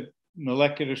look at the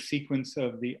molecular sequence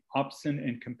of the opsin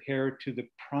and compare it to the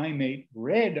primate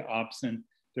red opsin,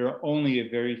 there are only a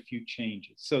very few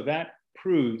changes. So that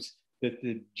proves that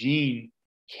the gene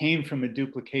came from a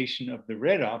duplication of the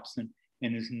red opsin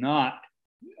and is not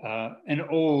an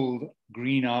old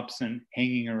green opsin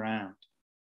hanging around.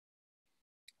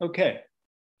 Okay,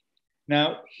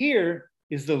 now here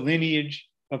is the lineage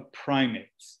of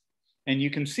primates. And you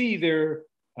can see they're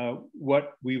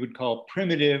what we would call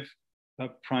primitive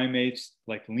primates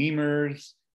like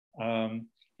lemurs.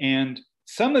 And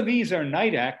some of these are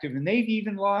night active, and they've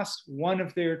even lost one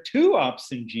of their two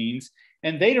opsin genes,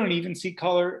 and they don't even see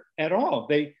color at all.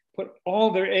 They put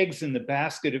all their eggs in the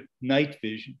basket of night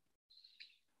vision.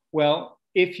 Well,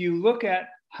 if you look at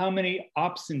how many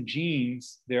opsin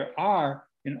genes there are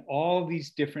in all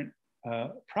these different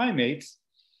primates,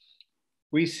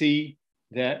 we see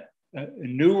that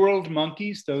New World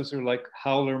monkeys, those are like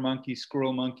howler monkeys,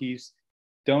 squirrel monkeys,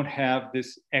 don't have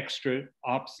this extra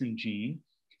opsin gene,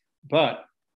 but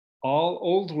all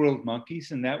Old World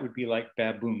monkeys, and that would be like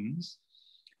baboons,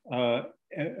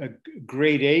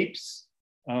 great apes,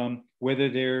 whether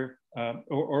they're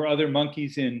or other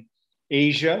monkeys in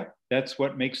Asia. That's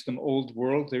what makes them old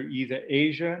world. They're either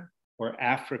Asia or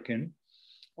African,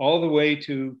 all the way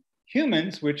to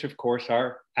humans, which of course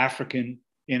are African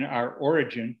in our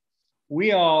origin.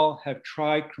 We all have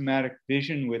trichromatic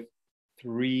vision with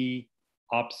 3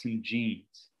 opsin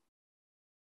genes.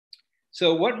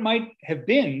 So what might have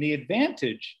been the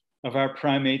advantage of our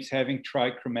primates having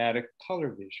trichromatic color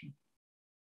vision?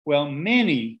 Well,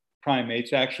 many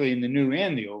primates, actually in the New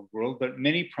and the Old World, but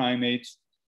many primates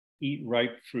eat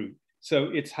ripe fruit. So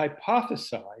it's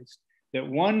hypothesized that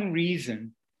one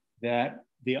reason that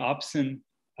the opsin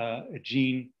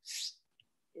gene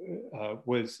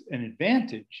was an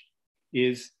advantage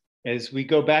is, as we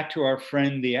go back to our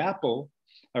friend the apple,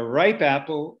 a ripe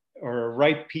apple or a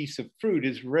ripe piece of fruit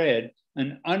is red,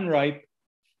 an unripe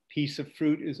piece of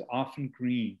fruit is often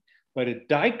green. But a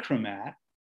dichromat,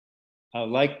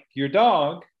 like your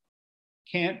dog,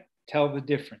 can't tell the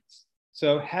difference.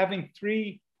 So having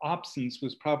 3 opsins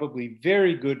was probably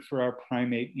very good for our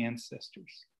primate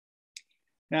ancestors.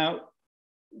 Now,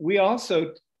 we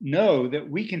also know that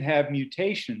we can have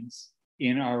mutations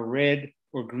in our red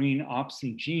or green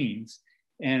opsin genes,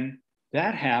 and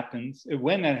that happens,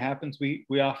 when that happens, we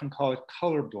often call it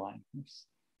color blindness.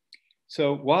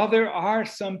 So while there are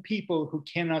some people who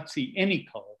cannot see any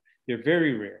color, they're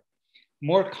very rare.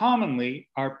 More commonly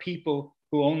are people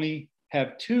who only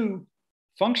have 2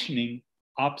 functioning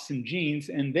opsin genes,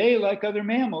 and they, like other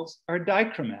mammals, are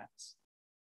dichromats.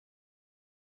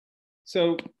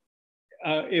 So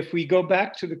if we go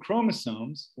back to the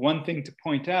chromosomes, one thing to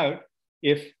point out,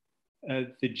 if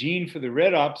the gene for the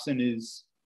red opsin is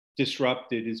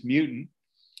disrupted, is mutant,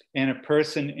 and a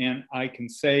person, and I can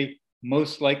say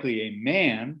most likely a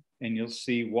man, and you'll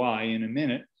see why in a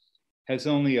minute, has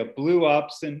only a blue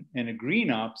opsin and a green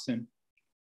opsin,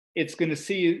 he's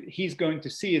going to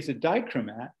see as a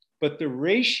dichromat, but the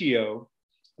ratio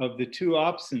of the 2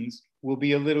 opsins will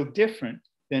be a little different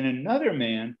than another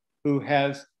man who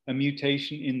has a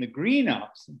mutation in the green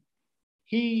opsin.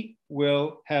 He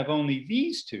will have only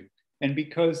these 2. And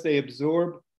because they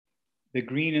absorb, the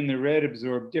green and the red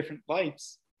absorb different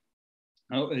lights,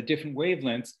 different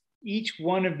wavelengths, each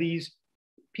one of these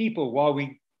people, while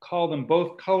we call them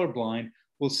both colorblind,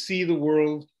 will see the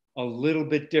world a little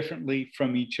bit differently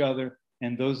from each other,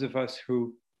 and those of us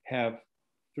who have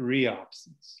 3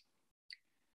 opsins.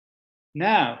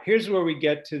 Now, here's where we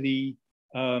get to the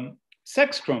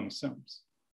sex chromosomes.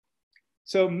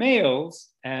 So males,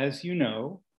 as you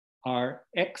know, are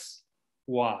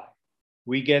XY.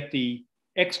 We get the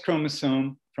X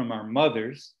chromosome from our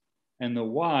mothers and the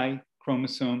Y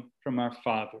chromosome from our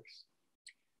fathers.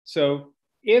 So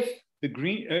if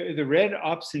the red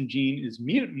opsin gene is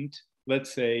mutant,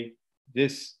 let's say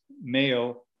this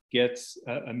male gets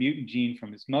a mutant gene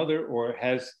from his mother or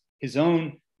has his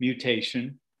own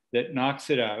mutation that knocks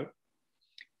it out,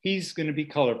 he's going to be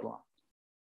colorblind.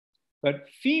 But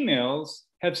females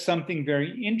have something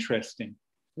very interesting.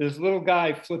 This little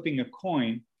guy flipping a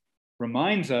coin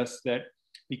reminds us that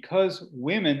because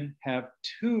women have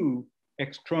 2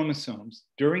 X chromosomes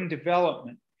during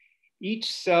development,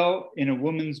 each cell in a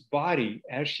woman's body,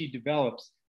 as she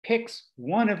develops, picks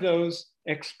one of those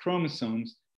X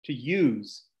chromosomes to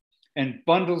use and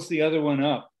bundles the other one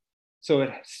up.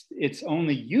 So it's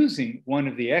only using one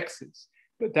of the X's,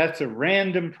 but that's a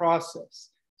random process.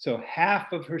 So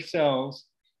half of her cells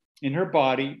in her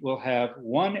body will have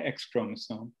 1 X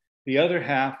chromosome, the other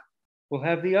half will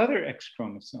have the other X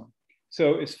chromosome.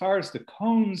 So as far as the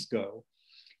cones go,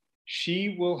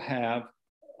 she will have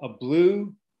a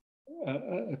cone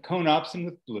opsin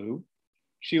with blue.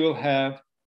 She will have a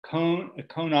cone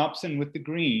opsin with the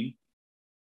green,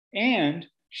 and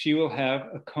she will have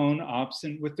a cone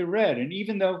opsin with the red. And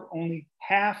even though only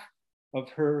half of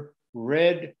her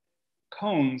red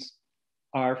cones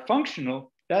are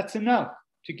functional, that's enough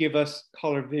to give us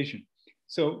color vision.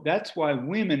 So that's why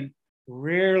women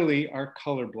rarely are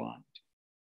colorblind.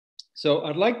 So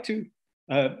I'd like to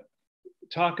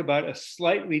talk about a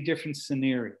slightly different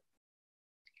scenario.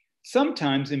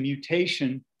 Sometimes a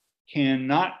mutation can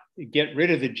not get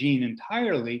rid of the gene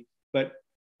entirely, but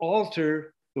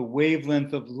alter the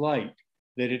wavelength of light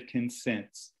that it can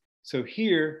sense. So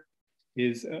here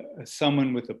is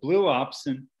someone with a blue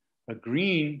opsin, a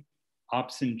green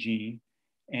opsin gene,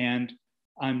 and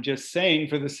I'm just saying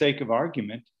for the sake of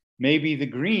argument, maybe the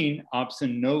green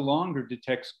opsin no longer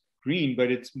detects green,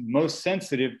 but it's most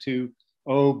sensitive to,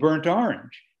 burnt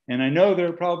orange. And I know there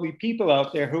are probably people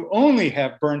out there who only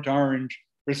have burnt orange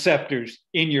receptors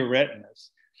in your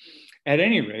retinas. At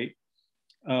any rate,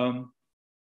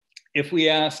 if we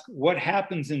ask what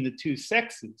happens in the 2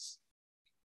 sexes,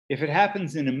 If it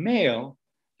happens in a male,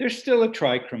 they're still a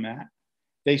trichromat.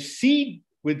 They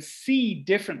would see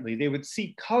differently. They would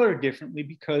see color differently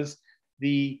because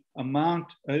the amount,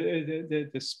 the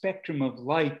spectrum of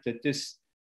light that this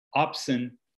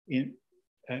opsin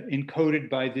encoded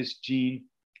by this gene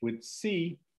would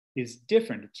see is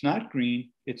different. It's not green,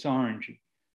 it's orangey.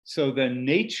 So the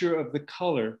nature of the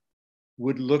color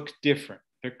would look different.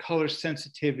 Their color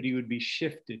sensitivity would be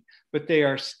shifted, but they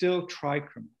are still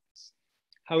trichromats.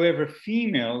 However,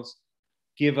 females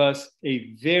give us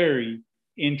a very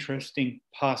interesting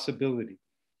possibility.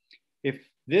 If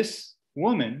this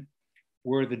woman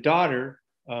were the daughter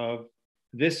of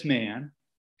this man,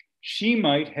 she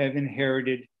might have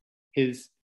inherited his,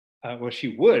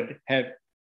 she would have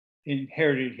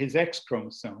inherited his X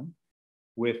chromosome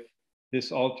with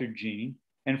this altered gene.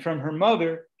 And from her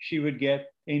mother, she would get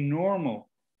a normal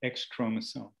X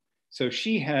chromosome. So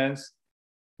she has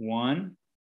 1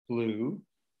 blue,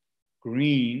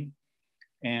 green,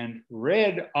 and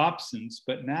red opsins,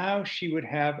 but now she would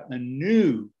have a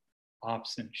new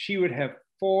opsin. She would have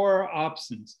 4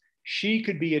 opsins. She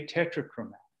could be a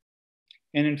tetrachromat.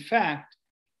 And in fact,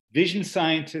 vision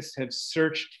scientists have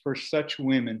searched for such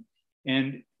women,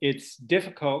 and it's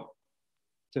difficult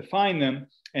to find them,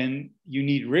 and you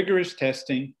need rigorous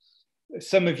testing.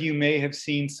 Some of you may have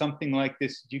seen something like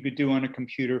this you could do on a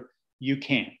computer. You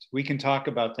can't. We can talk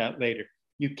about that later.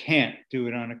 You can't do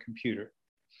it on a computer.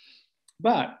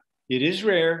 But it is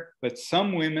rare, but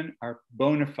some women are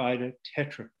bona fide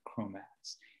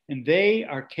tetrachromats, and they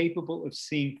are capable of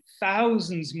seeing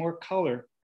thousands more color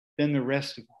than the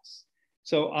rest of us.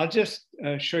 So I'll just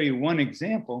show you one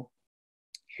example.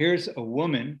 Here's a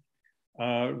woman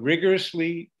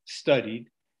rigorously studied,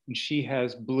 and she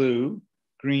has blue,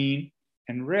 green,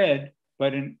 and red,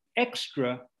 but an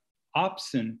extra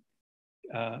opsin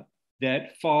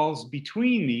that falls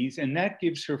between these, and that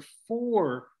gives her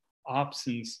 4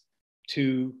 opsins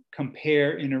to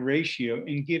compare in a ratio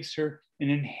and gives her an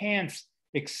enhanced,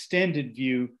 extended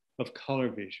view of color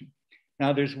vision.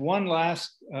 Now, there's one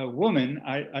last woman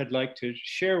I'd like to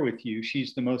share with you.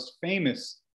 She's the most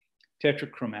famous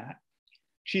tetrachromat.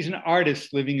 She's an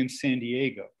artist living in San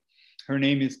Diego. Her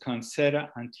name is Concetta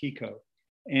Antico.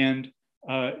 And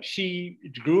she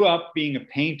grew up being a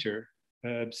painter,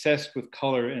 obsessed with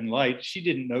color and light. She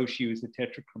didn't know she was a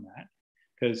tetrachromat,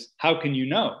 because how can you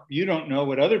know? You don't know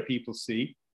what other people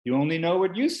see. You only know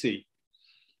what you see.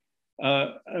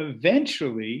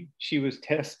 Eventually, she was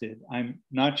tested. I'm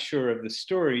not sure of the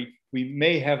story. We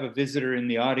may have a visitor in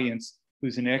the audience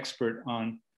who's an expert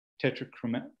on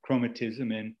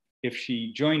tetrachromatism, and if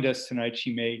she joined us tonight,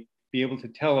 she may be able to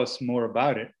tell us more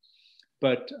about it.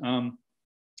 But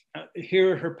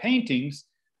here are her paintings,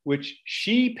 which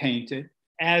she painted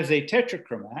as a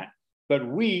tetrachromat, but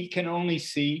we can only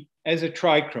see as a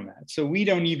trichromat. So we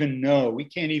don't even know, we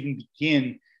can't even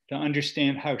begin to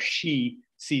understand how she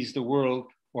sees the world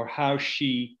or how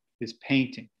she is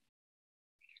painting.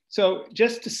 So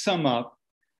just to sum up,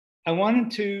 I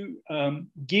wanted to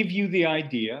give you the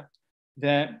idea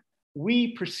that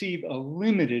we perceive a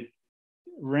limited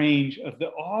range of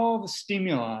all the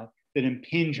stimuli that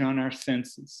impinge on our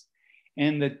senses,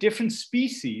 and that different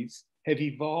species have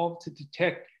evolved to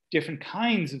detect different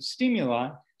kinds of stimuli,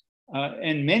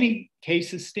 in many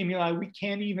cases, stimuli we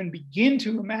can't even begin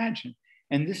to imagine.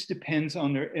 And this depends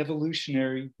on their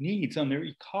evolutionary needs, on their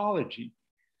ecology.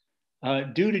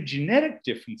 Due to genetic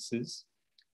differences,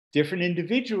 different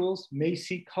individuals may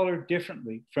see color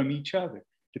differently from each other,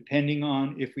 depending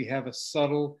on if we have a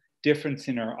subtle difference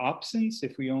in our opsins,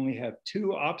 if we only have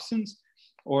 2 opsins,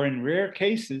 or in rare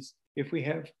cases, if we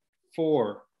have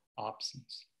 4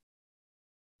 opsins.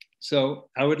 So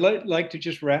I would like to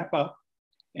just wrap up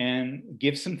and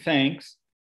give some thanks.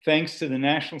 Thanks to the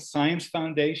National Science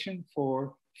Foundation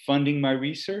for funding my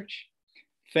research.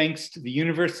 Thanks to the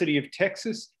University of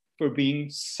Texas for being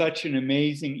such an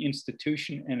amazing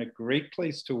institution and a great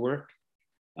place to work.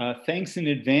 Thanks in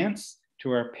advance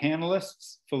to our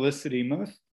panelists, Felicity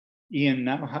Muth, Ian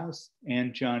Nauhaus,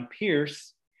 and John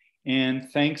Pierce. And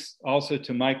thanks also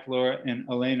to Mike, Laura, and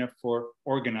Elena for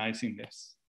organizing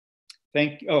this.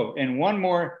 And one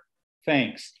more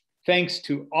thanks. Thanks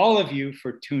to all of you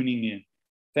for tuning in.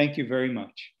 Thank you very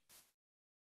much.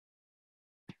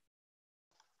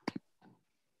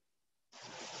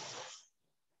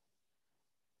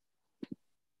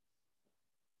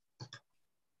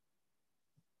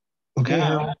 Okay,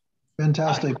 Harold.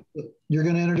 Fantastic. You're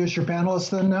going to introduce your panelists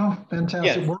then now?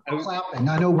 Fantastic. Yes. We're clapping.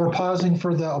 I know we're pausing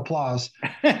for the applause.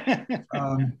 But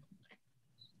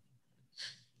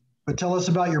tell us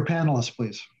about your panelists,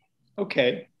 please.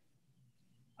 Okay.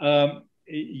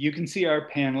 you can see our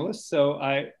panelists. So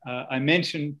I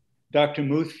mentioned Dr.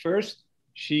 Muth first.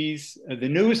 She's the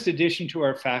newest addition to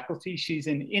our faculty. She's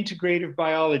in integrative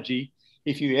biology.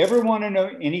 If you ever want to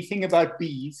know anything about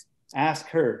bees, ask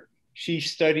her. She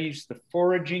studies the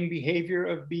foraging behavior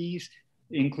of bees,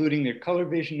 including their color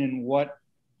vision and what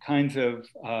kinds of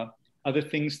other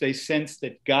things they sense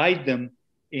that guide them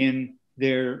in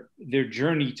their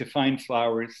journey to find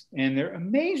flowers. And they're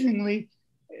amazingly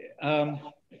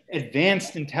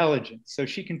advanced intelligence. So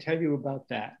she can tell you about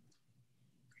that.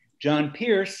 John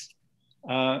Pierce,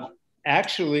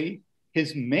 actually,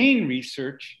 his main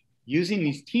research using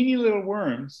these teeny little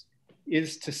worms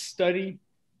is to study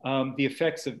the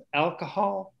effects of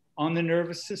alcohol on the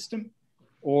nervous system,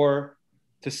 or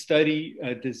to study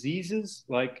diseases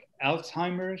like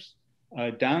Alzheimer's,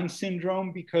 Down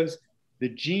syndrome, because the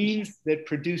genes that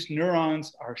produce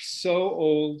neurons are so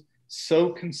old, so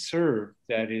conserved,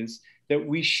 that is, that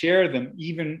we share them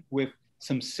even with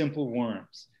some simple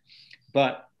worms.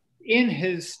 But in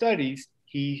his studies,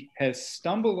 he has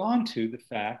stumbled onto the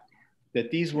fact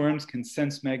that these worms can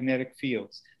sense magnetic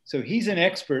fields. So he's an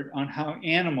expert on how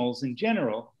animals in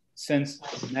general sense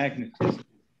magnetism.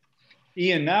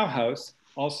 Ian Nauhaus,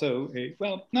 also a,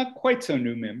 well, not quite so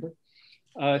new member,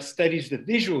 studies the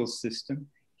visual system.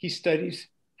 He studies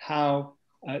how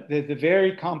the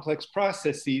very complex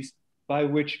processes by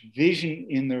which vision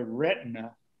in the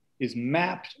retina is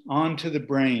mapped onto the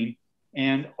brain,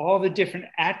 and all the different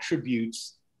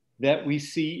attributes that we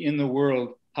see in the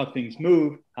world, how things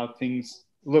move, how things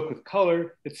look with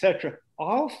color, etc.,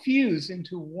 all fuse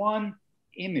into one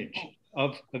image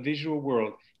of a visual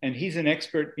world. And he's an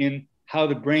expert in how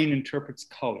the brain interprets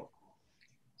color.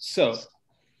 So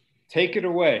take it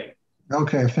away.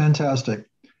 Okay, fantastic.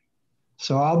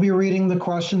 So I'll be reading the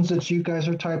questions that you guys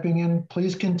are typing in.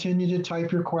 Please continue to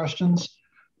type your questions.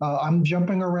 I'm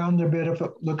jumping around a bit. If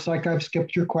it looks like I've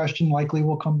skipped your question, likely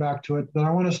we'll come back to it. But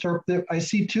I want to start there. I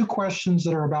see two questions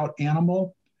that are about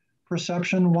animal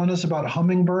perception. One is about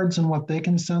hummingbirds and what they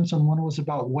can sense, and one was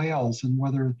about whales and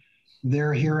whether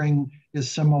their hearing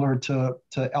is similar to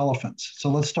elephants. So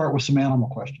let's start with some animal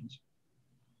questions.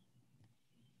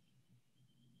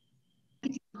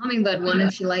 Hummingbird one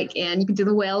if you like, and you can do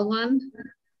the whale one.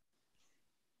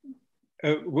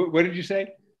 What did you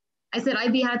say? I said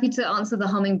I'd be happy to answer the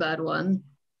hummingbird one.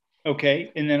 Okay,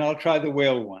 and then I'll try the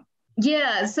whale one.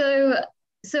 Yeah, so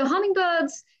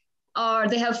hummingbirds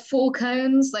they have 4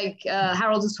 cones, like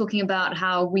Harold was talking about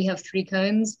how we have 3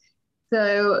 cones.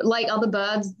 So like other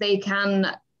birds, they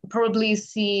can probably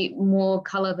see more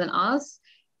color than us.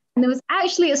 And there was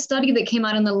actually a study that came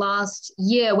out in the last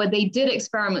year where they did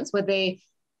experiments where they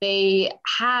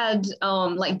had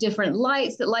like different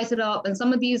lights that lighted up, and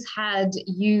some of these had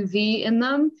UV in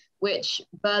them, which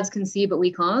birds can see, but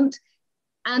we can't.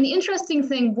 And the interesting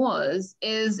thing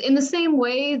is in the same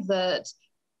way that,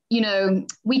 you know,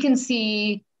 we can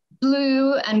see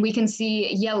blue and we can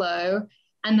see yellow,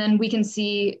 and then we can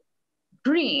see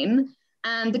green,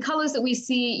 and the colors that we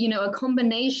see, you know, are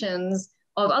combinations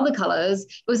of other colors.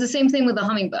 It was the same thing with the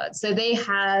hummingbirds. So they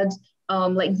had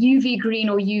like UV green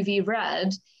or UV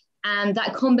red, and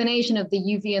that combination of the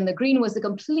UV and the green was a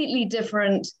completely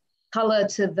different color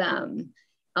to them.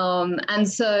 And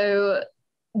so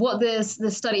what this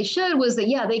study showed was that,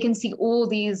 yeah, they can see all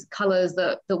these colors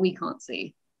that we can't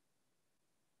see.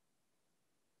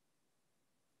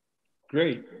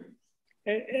 Great.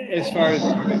 As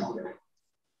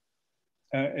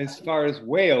far as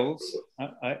whales,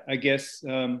 I guess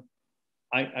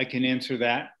I can answer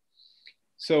that.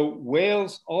 So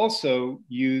whales also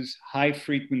use high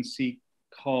frequency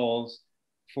calls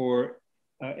for,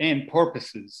 and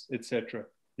porpoises, etc.,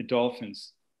 the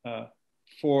dolphins,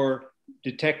 for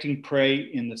detecting prey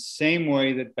in the same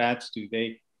way that bats do.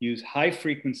 They use high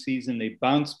frequencies and they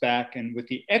bounce back, and with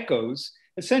the echoes,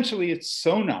 essentially it's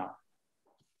sonar.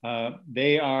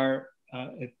 They are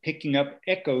picking up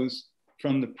echoes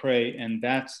from the prey, and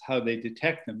that's how they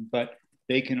detect them. But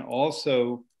they can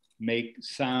also make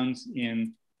sounds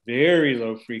in very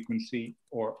low frequency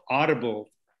or audible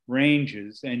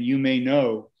ranges. And you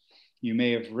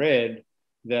may have read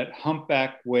that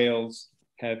humpback whales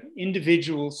have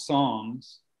individual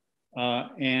songs,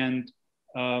 and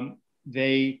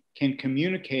they can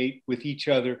communicate with each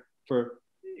other for,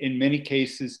 in many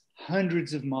cases,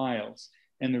 hundreds of miles.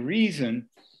 And the reason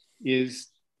is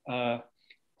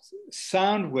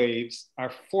sound waves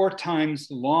are 4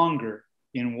 times longer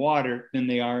in water than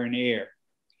they are in air.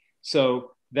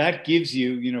 So that gives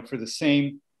you, you know, for the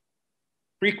same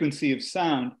frequency of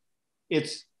sound,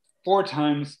 it's 4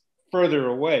 times further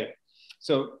away.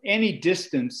 So any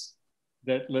distance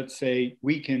that, let's say,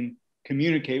 we can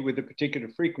communicate with a particular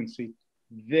frequency,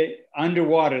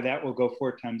 underwater, that will go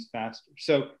 4 times faster.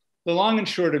 So the long and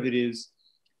short of it is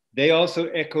they also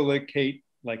echolocate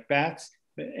like bats,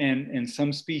 and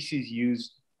some species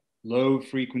use low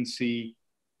frequency,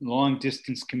 long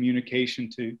distance communication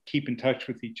to keep in touch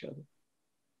with each other.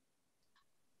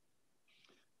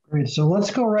 Great. So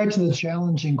let's go right to the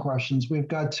challenging questions. We've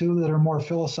got 2 that are more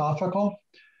philosophical.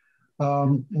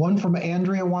 One from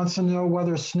Andrea wants to know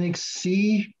whether snakes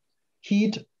see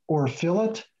heat or feel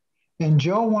it. And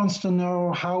Joe wants to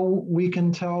know how we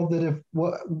can tell that if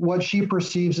what she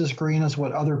perceives as green is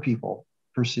what other people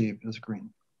perceive as green.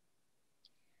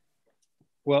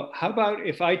 Well, how about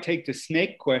if I take the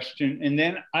snake question, and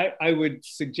then I would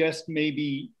suggest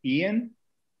maybe Ian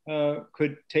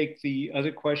could take the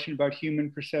other question about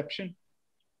human perception.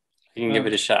 You can give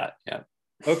it a shot, yeah.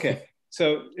 Okay,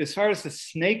 so as far as the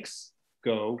snakes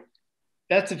go,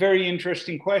 that's a very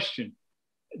interesting question.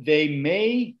 They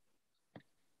may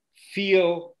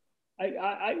feel,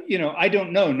 I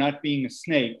don't know, not being a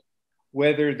snake,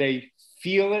 whether they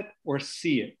feel it or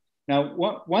see it. Now,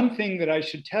 one thing that I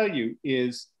should tell you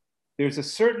is there's a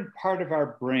certain part of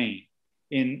our brain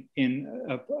in an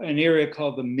area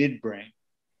called the midbrain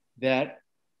that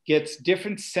gets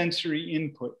different sensory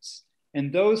inputs,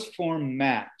 and those form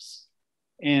maps.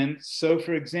 And so,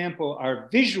 for example, our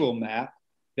visual map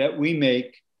that we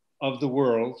make of the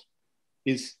world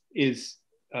is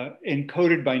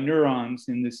encoded by neurons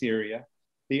in this area.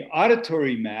 The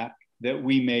auditory map that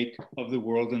we make of the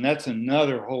world, and that's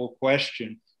another whole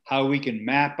question, how we can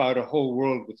map out a whole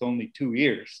world with only 2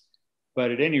 ears.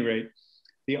 But at any rate,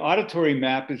 the auditory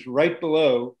map is right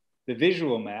below the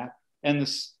visual map, and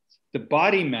the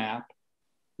body map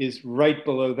is right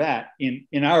below that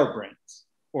in our brains,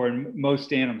 or in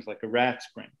most animals, like a rat's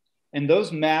brain. And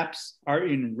those maps are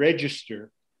in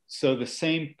register, so the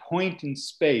same point in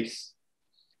space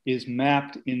is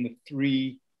mapped in the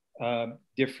 3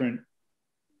 different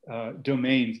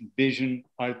domains: vision,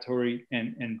 auditory,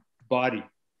 and body.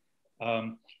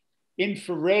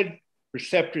 Infrared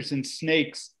receptors in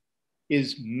snakes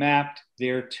is mapped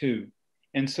there too.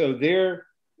 And so their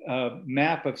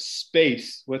map of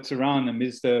space, what's around them,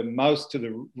 is the mouse to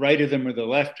the right of them or the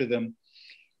left of them,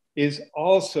 is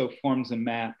also forms a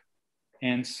map.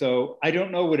 And so I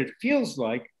don't know what it feels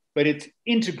like, but it's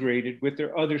integrated with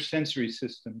their other sensory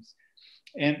systems.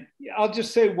 And I'll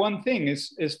just say one thing,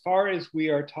 as far as we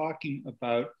are talking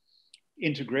about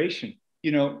integration,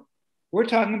 we're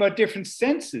talking about different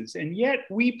senses, and yet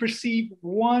we perceive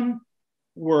one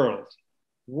world,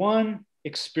 one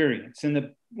experience. And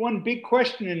the one big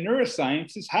question in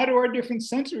neuroscience is, how do our different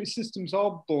sensory systems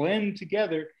all blend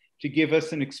together to give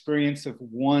us an experience of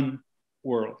one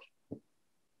world?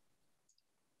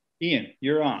 Ian,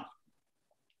 you're on.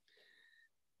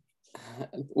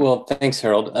 Well, thanks,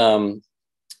 Harold.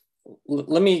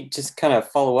 Let me just kind of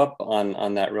follow up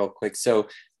on that real quick. So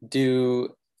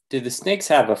do the snakes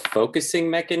have a focusing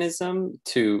mechanism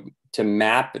to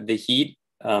map the heat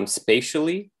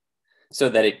spatially so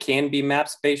that it can be mapped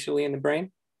spatially in the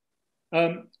brain?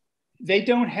 They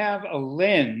don't have a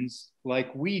lens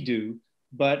like we do,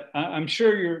 but I'm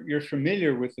sure you're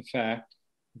familiar with the fact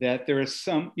that there are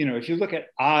some, if you look at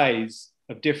eyes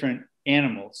of different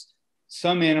animals,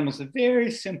 some animals have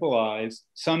very simple eyes.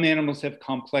 Some animals have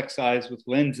complex eyes with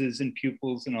lenses and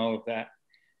pupils and all of that.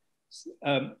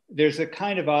 There's a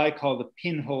kind of eye called the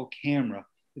pinhole camera.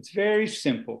 It's very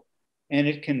simple, and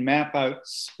it can map out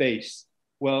space.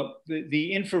 Well,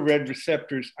 the infrared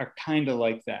receptors are kind of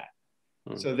like that.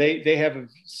 So they have a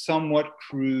somewhat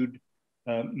crude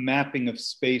mapping of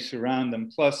space around them.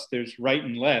 Plus, there's right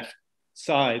and left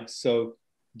sides. So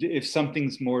if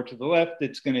something's more to the left,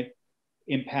 it's going to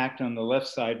impact on the left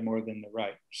side more than the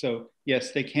right. So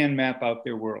yes, they can map out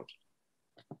their world.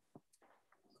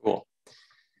 Cool.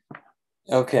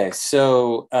 Okay,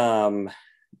 so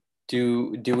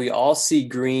do we all see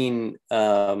green?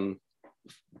 Do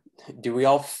we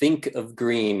all think of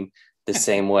green the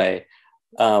same way?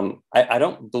 I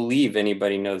don't believe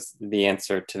anybody knows the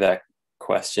answer to that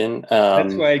question.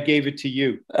 That's why I gave it to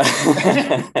you.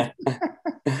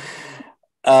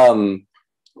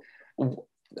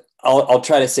 I'll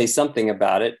try to say something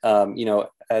about it.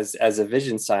 As a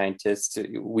vision scientist,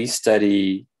 we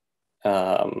study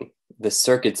the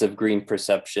circuits of green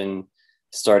perception,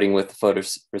 starting with the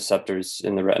photoreceptors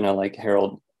in the retina, like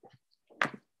Harold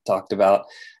talked about.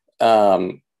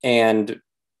 And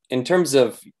in terms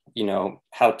of,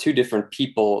 how 2 different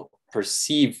people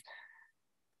perceive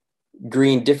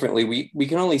green differently, we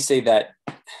can only say that,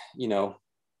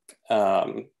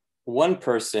 one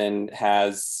person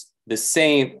has the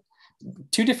same,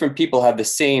 2 different people have the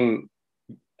same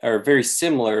or very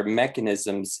similar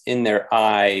mechanisms in their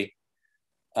eye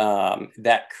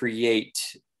that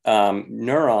create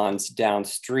neurons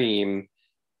downstream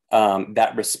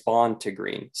that respond to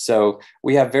green. So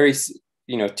we have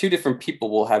two different people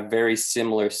will have very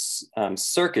similar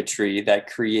circuitry that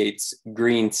creates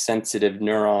green sensitive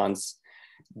neurons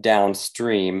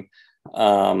downstream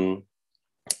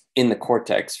in the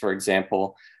cortex, for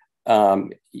example.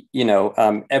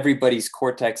 Everybody's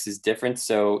cortex is different.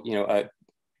 So,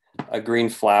 a green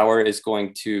flower is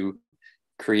going to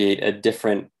create a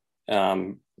different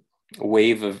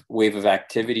wave of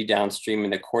activity downstream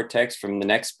in the cortex from the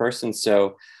next person.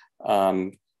 So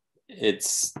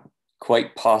it's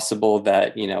quite possible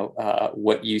that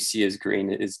what you see as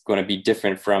green is going to be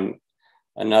different from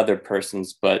another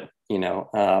person's, but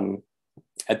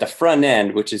at the front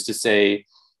end, which is to say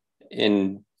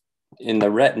in the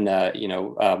retina,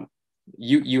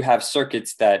 you have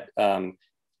circuits that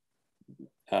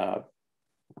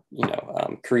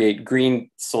create green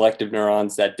selective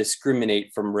neurons that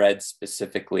discriminate from red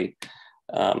specifically.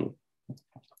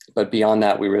 But beyond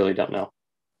that, we really don't know.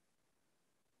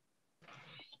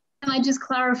 Can I just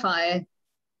clarify,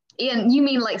 Ian, you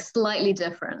mean like slightly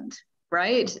different,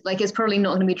 right? Like it's probably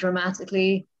not going to be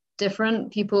dramatically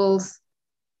different, people's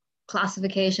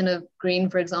classification of green,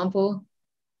 for example?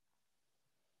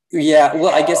 Yeah,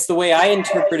 well, I guess the way I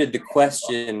interpreted the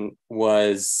question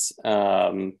was,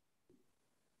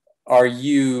 are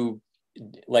you,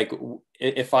 like,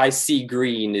 if I see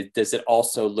green, does it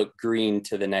also look green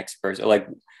to the next person? Like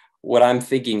what I'm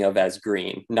thinking of as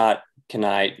green, not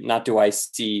do I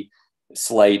see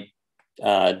slight,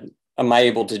 am I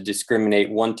able to discriminate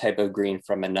one type of green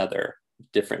from another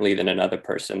differently than another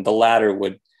person? The latter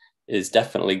is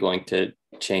definitely going to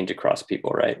change across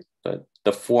people, right? But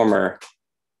the former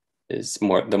is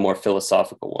the more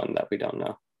philosophical one that we don't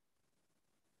know.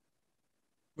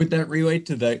 Would that relate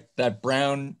to that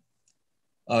brown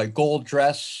gold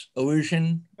dress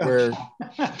illusion, where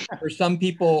for some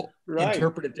people Right.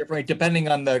 interpret it differently depending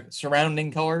on the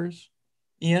surrounding colors?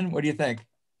 Ian, what do you think?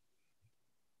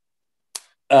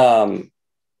 I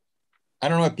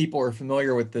don't know if people are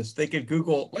familiar with this. They could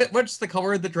Google, what's the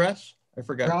color of the dress? I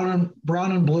forgot.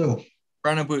 Brown and blue.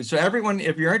 Brown and blue. So everyone,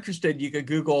 if you're interested, you could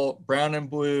Google brown and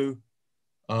blue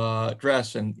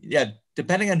dress. And yeah,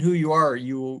 depending on who you are,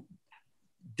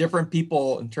 different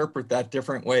people interpret that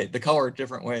different way, the color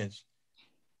different ways.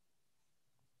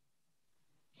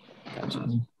 Gotcha.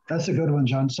 That's a good one,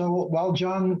 John. So while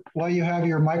you have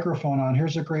your microphone on,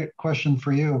 here's a great question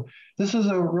for you. This is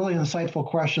a really insightful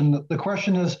question. The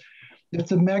question is, if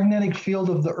the magnetic field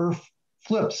of the Earth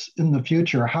flips in the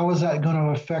future, how is that going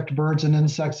to affect birds and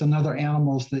insects and other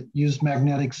animals that use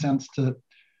magnetic sense to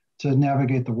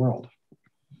navigate the world?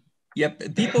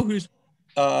 Yep, people who study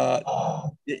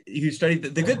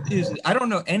the good news is I don't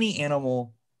know any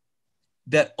animal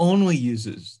that only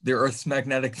uses the Earth's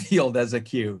magnetic field as a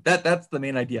cue. That's the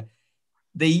main idea.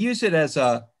 They use it as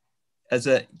an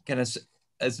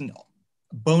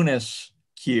bonus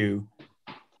cue.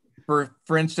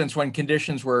 For instance, when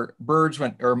conditions where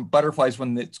or butterflies,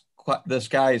 when the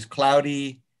sky is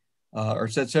cloudy,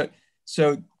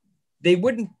 so they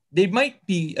might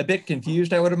be a bit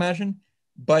confused, I would imagine,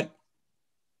 but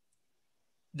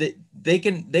they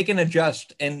can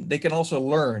adjust, and they can also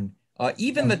learn.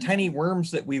 Even the tiny worms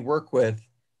that we work with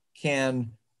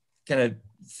can kind of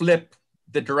flip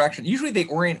the direction. Usually they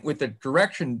orient with the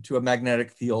direction to a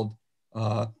magnetic field,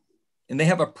 and they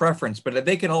have a preference, but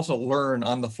they can also learn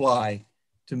on the fly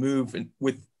to move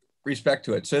with respect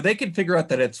to it. So they can figure out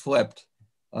that it's flipped.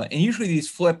 And usually these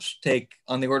flips take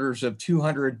on the orders of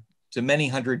 200 to many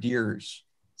hundred years.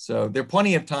 So there's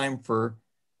plenty of time for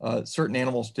certain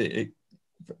animals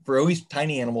for at least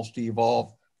tiny animals to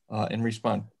evolve and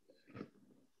respond.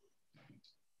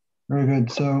 Very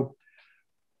good. So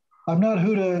I'm not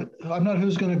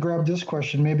who's going to grab this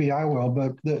question. Maybe I will,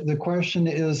 but the question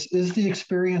is the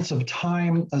experience of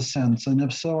time a sense? And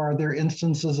if so, are there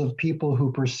instances of people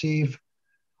who perceive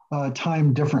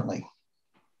time differently?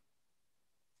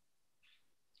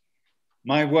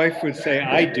 My wife would say,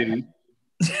 I do.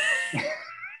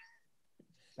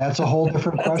 That's a whole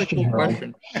different question, Cool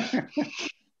Harold. question.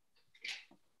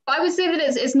 I would say that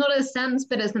it's not a sense,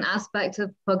 but it's an aspect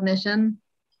of cognition.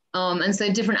 And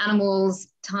so different animals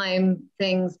time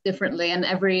things differently, and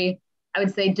I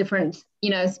would say different,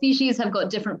 species have got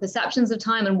different perceptions of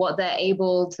time and what they're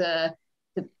able to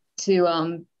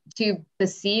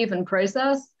perceive and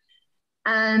process.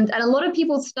 And a lot of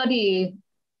people study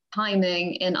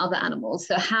timing in other animals.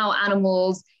 So how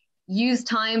animals use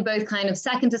time, both kind of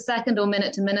second to second or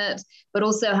minute to minute, but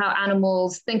also how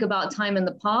animals think about time in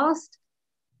the past.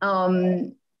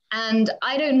 And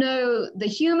I don't know the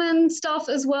human stuff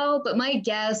as well, but my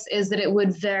guess is that it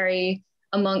would vary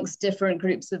amongst different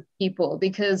groups of people.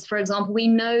 Because, for example, we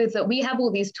know that we have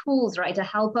all these tools, right, to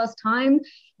help us time.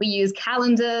 We use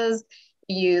calendars,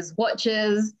 we use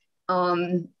watches.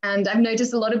 And I've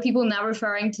noticed a lot of people now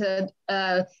referring to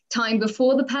time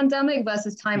before the pandemic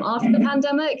versus time after the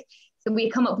pandemic. So we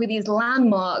come up with these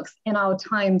landmarks in our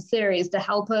time series to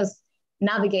help us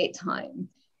navigate time.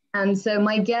 And so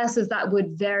my guess is that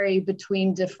would vary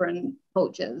between different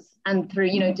cultures and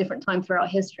through, different time throughout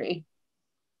history.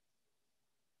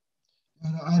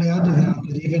 And I'd add to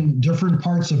that even different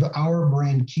parts of our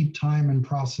brain keep time and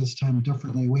process time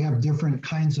differently. We have different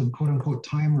kinds of quote unquote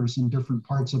timers in different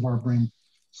parts of our brain.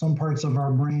 Some parts of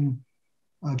our brain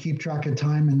keep track of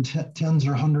time in tens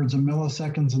or hundreds of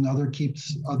milliseconds, and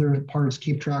other parts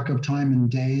keep track of time in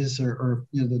days or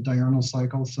the diurnal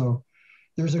cycle. So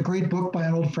there's a great book by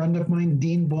an old friend of mine,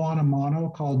 Dean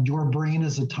Buonamano, called Your Brain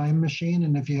is a Time Machine.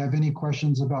 And if you have any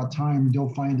questions about time,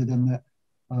 you'll find it in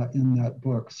that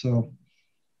book. So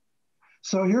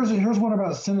here's one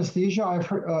about synesthesia.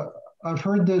 I've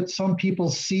heard that some people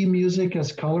see music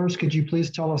as colors. Could you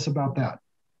please tell us about that?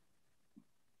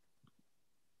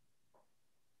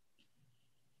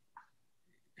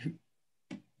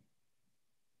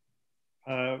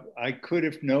 I could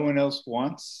if no one else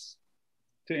wants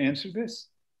to answer this.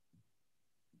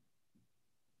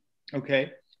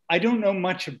 Okay, I don't know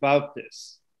much about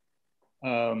this,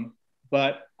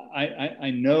 but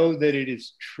I know that it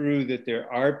is true that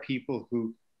there are people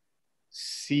who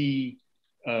see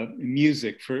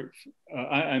music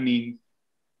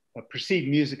perceive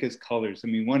music as colors. I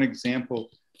mean, one example,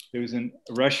 there was a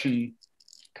Russian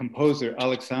composer,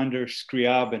 Alexander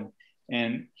Scriabin,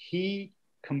 and he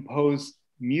composed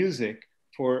music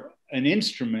for an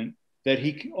instrument that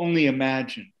he could only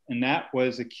imagine. And that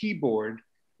was a keyboard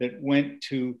that went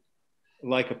to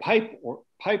like a pipe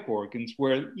organs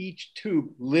where each tube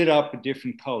lit up a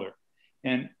different color.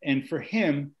 And for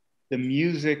him, the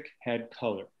music had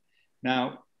color.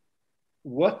 Now,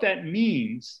 what that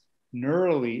means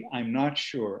neurally, I'm not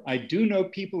sure. I do know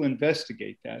people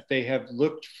investigate that. They have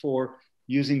looked for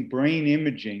using brain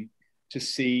imaging to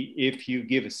see if you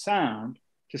give a sound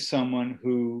to someone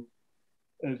who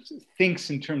thinks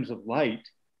in terms of light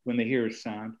when they hear a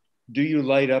sound, do you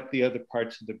light up the other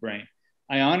parts of the brain?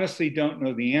 I honestly don't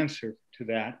know the answer to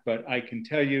that, but I can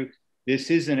tell you this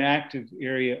is an active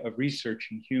area of research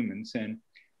in humans. And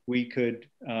we could,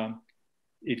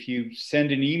 if you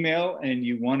send an email and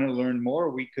you want to learn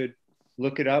more, we could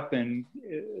look it up and,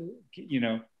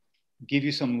 give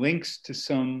you some links to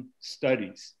some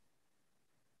studies.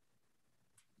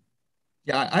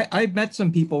 Yeah, I've met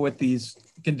some people with these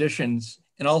conditions,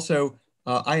 and also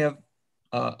I have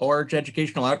a large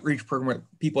educational outreach program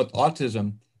with people with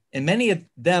autism, and many of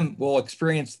them will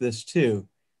experience this too.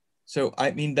 So I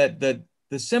mean that the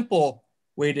simple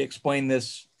way to explain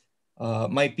this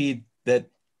might be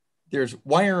that there's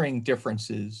wiring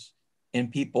differences in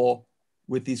people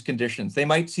with these conditions. They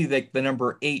might see like the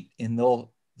number 8 and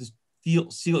they'll just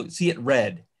see it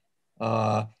red,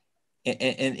 and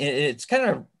it's kind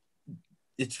of,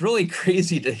 it's really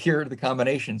crazy to hear the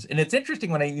combinations. And it's interesting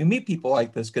when you meet people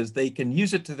like this, because they can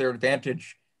use it to their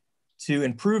advantage to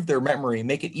improve their memory,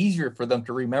 make it easier for them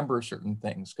to remember certain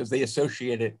things because they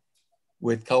associate it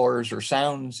with colors or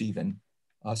sounds even,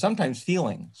 sometimes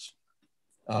feelings.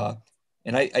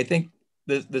 And I think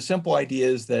the simple idea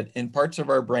is that in parts of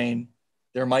our brain,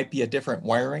 there might be a different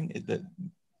wiring,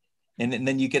 and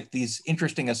then you get these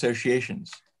interesting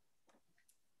associations.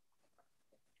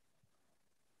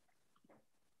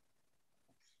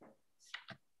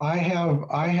 I have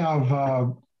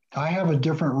a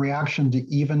different reaction to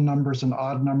even numbers and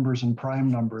odd numbers and prime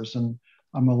numbers, and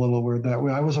I'm a little weird that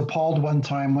way. I was appalled one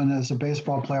time when, as a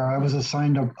baseball player, I was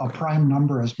assigned a prime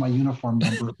number as my uniform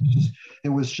number. It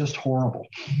was just horrible.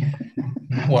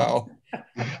 Wow.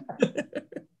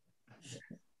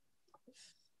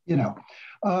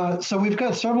 So we've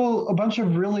got a bunch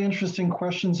of really interesting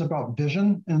questions about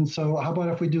vision. And so how about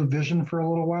if we do vision for a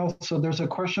little while? So there's a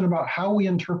question about how we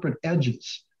interpret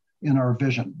edges in our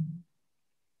vision.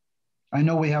 I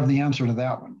know we have the answer to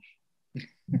that one.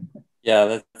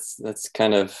 Yeah, that's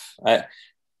kind of, I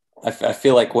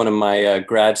feel like one of my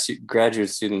graduate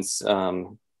students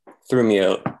threw me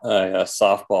a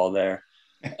softball there.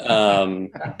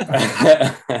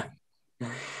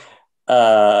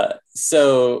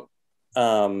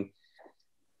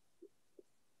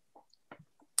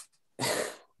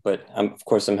 But of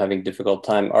course I'm having a difficult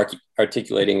time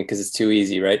articulating it because it's too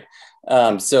easy, right?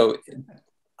 So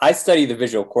I study the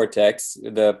visual cortex,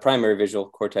 the primary visual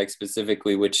cortex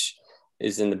specifically, which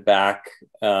is in the back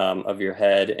of your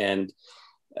head. And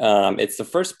it's the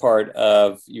first part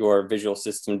of your visual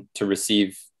system to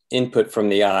receive input from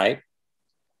the eye.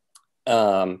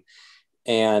 So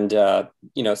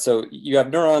you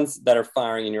have neurons that are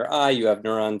firing in your eye. You have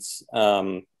neurons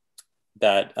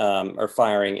that are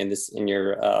firing in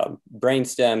your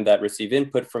brainstem that receive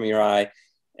input from your eye.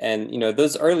 And,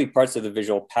 those early parts of the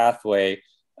visual pathway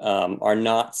are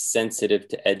not sensitive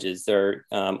to edges. They're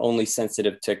only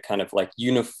sensitive to kind of like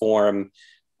uniform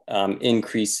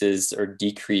increases or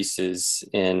decreases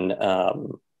in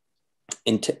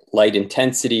light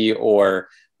intensity, or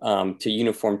to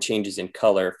uniform changes in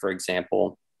color, for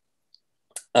example.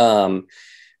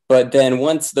 But then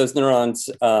once those neurons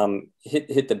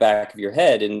hit the back of your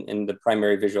head in the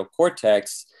primary visual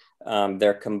cortex,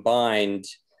 they're combined,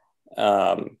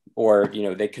 or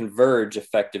they converge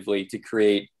effectively to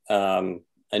create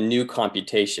a new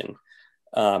computation.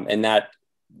 And that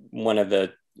one of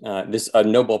the a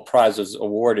Nobel Prize was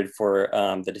awarded for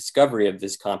the discovery of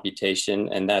this computation,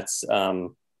 and that's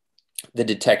the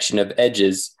detection of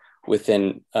edges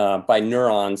by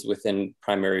neurons within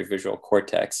primary visual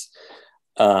cortex.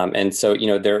 And so,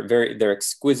 they're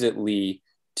exquisitely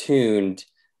tuned.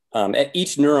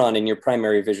 Each neuron in your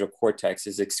primary visual cortex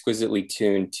is exquisitely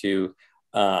tuned to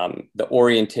the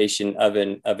orientation of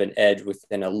an edge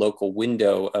within a local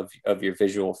window of your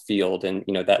visual field. And,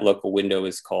 that local window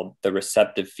is called the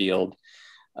receptive field.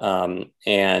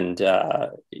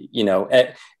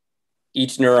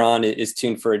 Each neuron is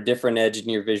tuned for a different edge in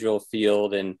your visual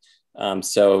field. And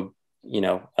the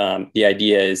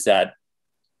idea is that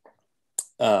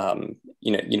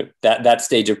that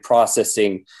stage of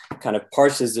processing kind of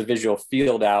parses the visual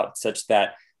field out such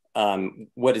that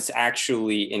what is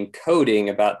actually encoding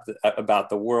about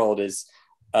the world is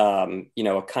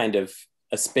a kind of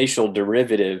a spatial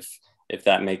derivative, if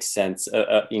that makes sense,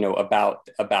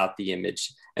 about the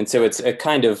image. And so it's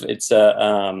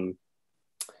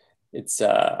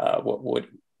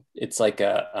like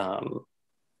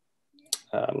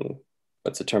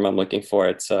what's the term I'm looking for?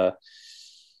 It's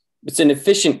an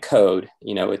efficient code.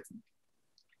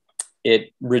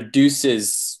 It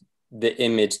reduces the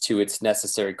image to its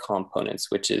necessary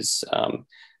components, which is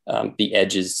the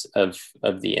edges of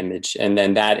the image. And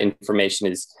then that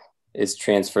information is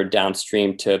transferred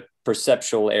downstream to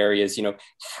perceptual areas.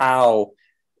 How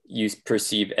you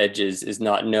perceive edges is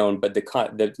not known, but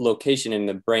the location in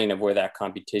the brain of where that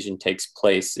computation takes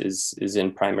place is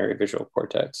in primary visual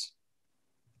cortex.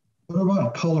 What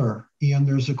about color, Ian?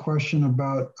 There's a question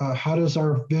about how does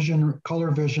our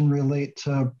color vision relate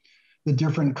to the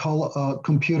different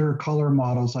computer color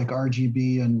models like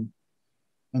RGB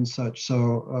and such.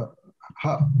 So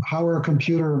how are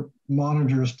computer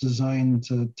monitors designed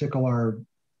to tickle our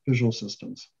visual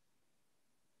systems?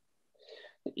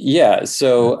 Yeah,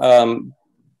 so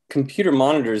computer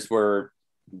monitors were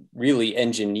really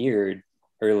engineered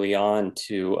early on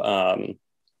to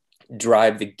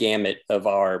drive the gamut of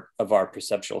our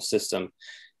perceptual system.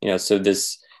 So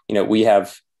this, we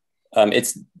have,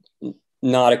 it's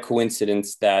not a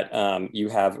coincidence that you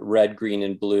have red, green,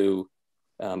 and blue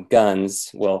guns.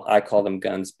 Well, I call them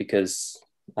guns because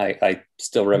I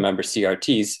still remember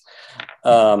CRTs.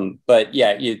 But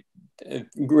yeah,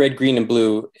 red, green, and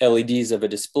blue LEDs of a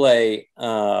display,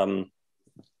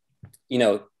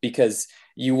 because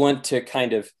you want to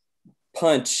kind of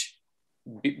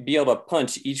be able to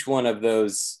punch each one of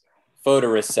those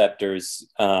photoreceptors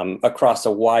across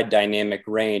a wide dynamic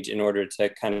range in order to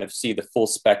kind of see the full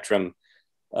spectrum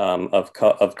of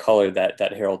color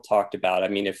that Harold talked about. I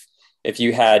mean, if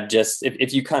you had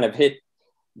if you kind of hit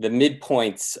the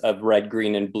midpoints of red,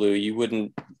 green, and blue, you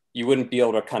wouldn't be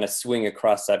able to kind of swing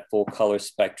across that full color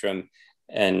spectrum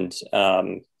and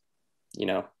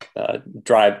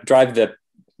drive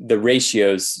the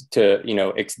ratios to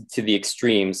to the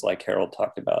extremes like Harold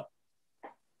talked about.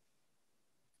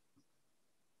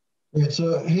 Right.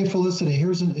 So hey, Felicity,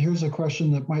 here's a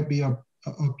question that might be up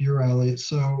your alley.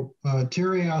 So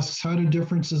Terry asks, how do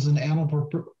differences in animal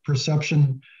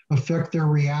perception affect their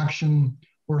reaction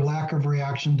or lack of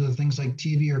reaction to things like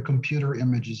TV or computer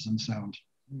images and sound?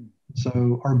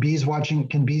 So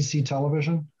can bees see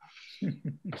television?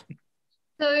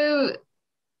 So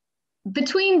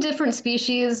between different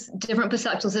species, different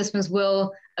perceptual systems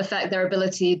will affect their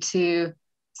ability to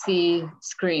see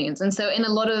screens. And so in a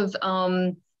lot of,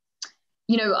 I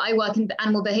work in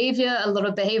animal behavior, a lot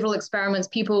of behavioral experiments,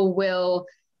 people will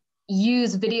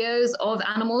use videos of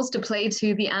animals to play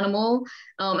to the animal.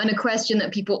 And a question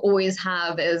that people always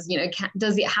have is,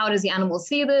 how does the animal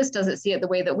see this? Does it see it the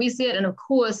way that we see it? And of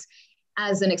course,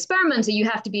 as an experimenter, you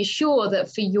have to be sure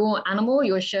that for your animal,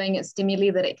 you're showing it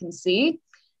stimuli that it can see.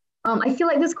 I feel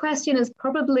like this question is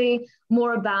probably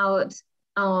more about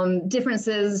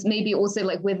differences, maybe also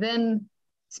like within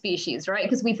species, right?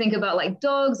 Because we think about like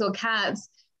dogs or cats,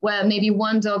 where maybe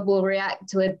one dog will react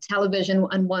to a television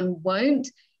and one won't.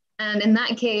 And in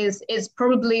that case, it's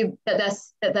probably that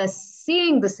they're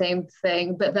seeing the same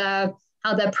thing, but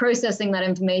how they're processing that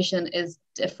information is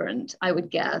different, I would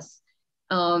guess.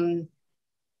 And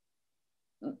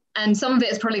some of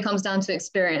it probably comes down to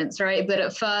experience, right? That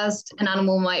at first an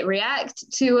animal might react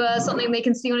to something they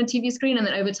can see on a TV screen, and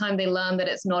then over time they learn that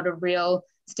it's not a real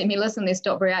stimulus and they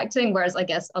stop reacting, whereas I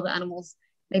guess other animals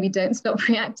maybe don't stop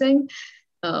reacting.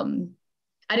 I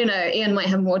don't know, Ian might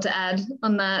have more to add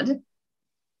on that.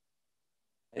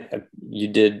 You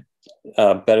did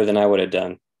better than I would have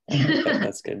done.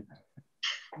 That's good.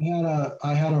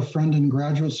 I had a friend in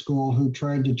graduate school who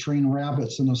tried to train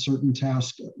rabbits in a certain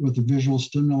task with a visual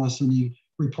stimulus, and he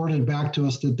reported back to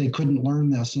us that they couldn't learn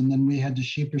this. And then we had to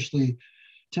sheepishly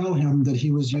tell him that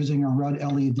he was using a red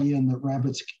LED and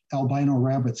that albino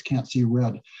rabbits can't see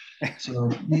red. So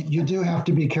you do have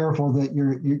to be careful that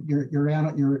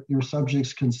your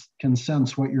subjects can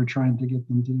sense what you're trying to get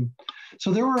them to do.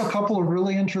 So there were a couple of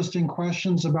really interesting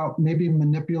questions about maybe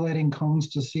manipulating cones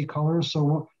to see colors.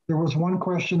 So there was one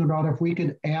question about if we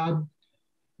could add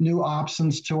new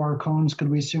opsins to our cones, could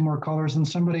we see more colors? And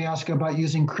somebody asked about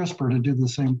using CRISPR to do the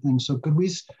same thing. So could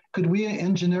we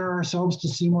engineer ourselves to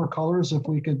see more colors if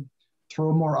we could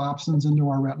throw more opsins into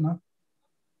our retina?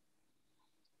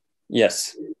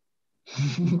 Yes.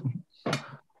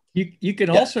 You can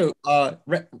also,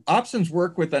 opsins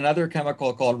work with another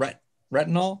chemical called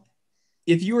retinol.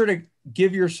 If you were to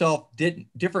give yourself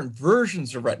different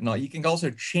versions of retinol, you can also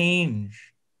change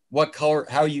what color,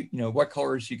 what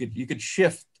colors you could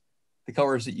shift the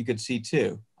colors that you could see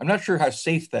too. I'm not sure how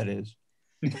safe that is,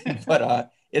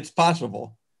 but it's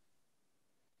possible.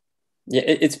 Yeah,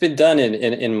 it's been done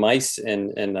in mice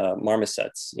and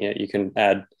marmosets. You can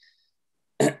add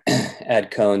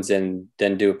cones and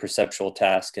then do a perceptual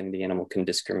task, and the animal can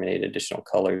discriminate additional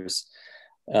colors.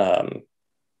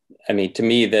 I mean, to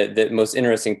me, the most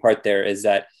interesting part there is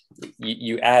that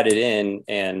you add it in,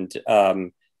 and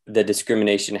the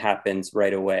discrimination happens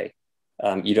right away.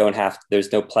 You don't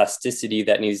there's no plasticity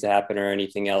that needs to happen or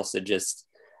anything else. It just,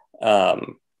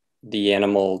 the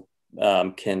animal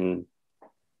can,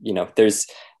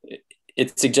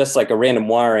 it suggests like a random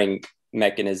wiring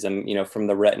mechanism, from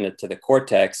the retina to the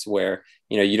cortex, where,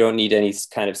 you don't need any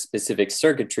kind of specific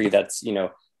circuitry that's,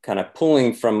 kind of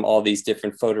pulling from all these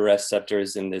different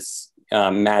photoreceptors in this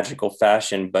magical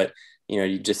fashion, but,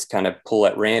 you just kind of pull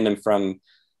at random from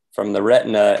the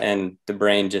retina, and the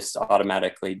brain just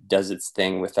automatically does its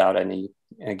thing without any,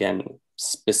 again,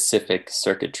 specific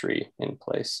circuitry in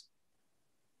place.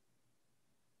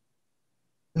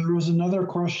 There was another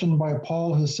question by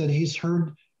Paul who said he's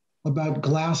heard about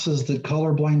glasses that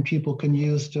colorblind people can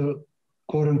use to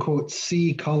quote unquote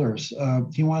see colors.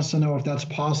 He wants to know if that's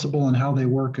possible and how they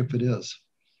work if it is.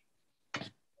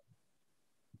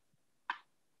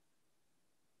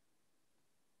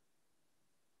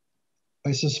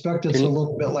 I suspect it's a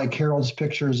little bit like Harold's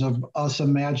pictures of us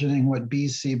imagining what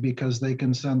bees see because they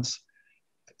can sense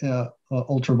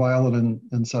ultraviolet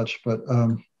and such, but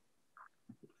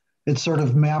it's sort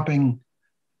of mapping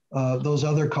those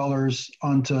other colors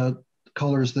onto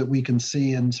colors that we can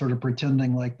see and sort of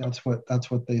pretending like that's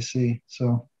what they see.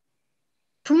 So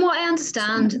from what I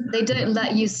understand, they don't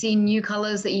let you see new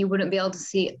colors that you wouldn't be able to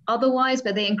see otherwise,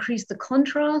 but they increase the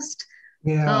contrast.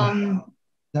 Yeah,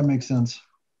 that makes sense.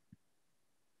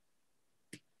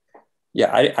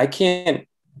 Yeah,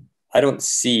 I don't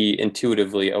see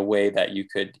intuitively a way that you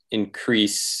could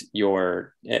increase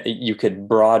you could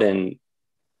broaden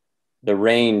the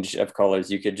range of colors.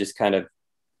 You could just kind of,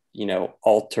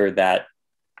 alter that,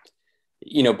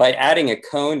 by adding a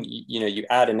cone, you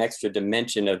add an extra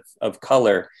dimension of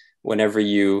color whenever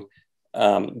you,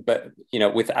 but,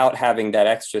 without having that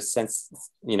extra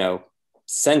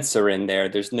sensor in there,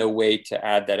 there's no way to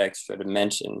add that extra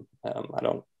dimension. I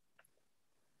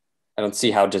don't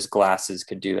see how just glasses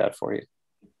could do that for you.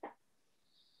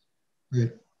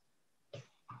 Great.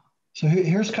 So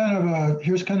here's kind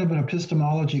of an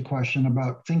epistemology question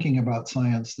about thinking about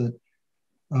science. That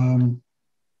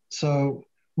so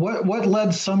what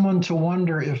led someone to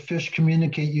wonder if fish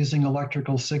communicate using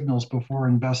electrical signals before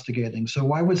investigating? So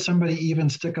why would somebody even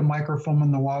stick a microphone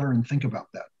in the water and think about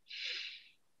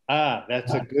that?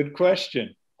 That's a good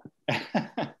question.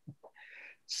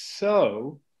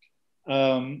 So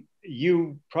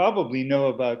you probably know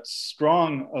about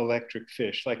strong electric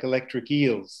fish, like electric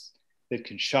eels. that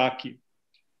can shock you.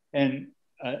 And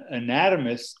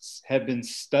anatomists have been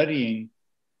studying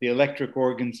the electric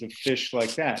organs of fish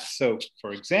like that. So,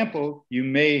 for example, you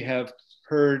may have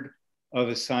heard of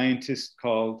a scientist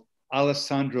called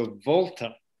Alessandro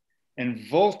Volta. And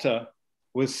Volta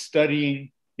was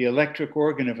studying the electric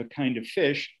organ of a kind of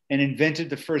fish and invented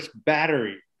the first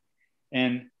battery.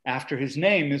 And after his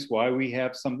name is why we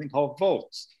have something called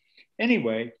volts.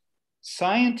 Anyway,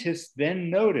 scientists then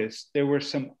noticed there were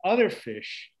some other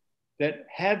fish that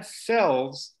had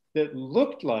cells that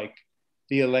looked like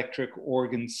the electric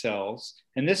organ cells.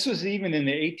 And this was even in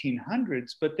the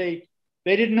 1800s, but they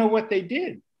didn't know what they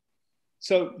did.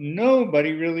 So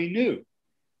nobody really knew.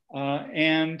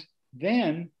 And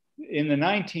then in the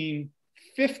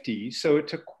 1950s, so it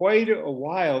took quite a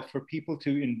while for people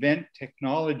to invent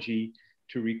technology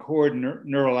to record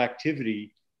neural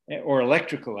activity or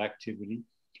electrical activity.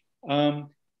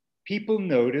 People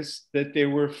noticed that there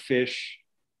were fish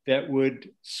that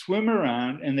would swim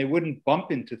around and they wouldn't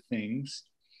bump into things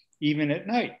even at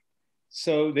night.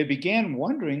 So they began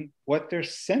wondering what their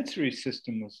sensory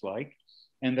system was like.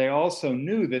 And they also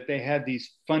knew that they had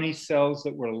these funny cells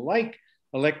that were like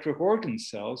electric organ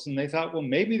cells. And they thought, well,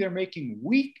 maybe they're making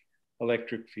weak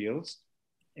electric fields.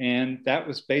 And that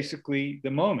was basically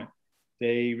the moment.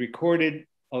 They recorded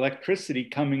electricity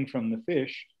coming from the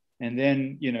fish. And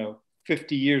then,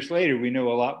 50 years later, we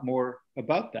know a lot more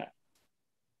about that.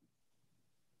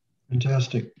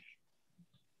 Fantastic.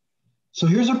 So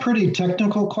here's a pretty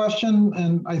technical question,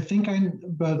 and I'm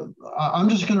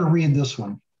just going to read this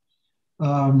one.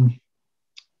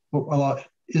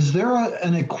 Is there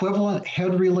an equivalent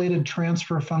head-related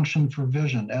transfer function for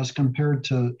vision as compared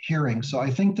to hearing? So I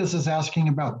think this is asking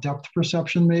about depth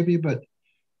perception maybe, but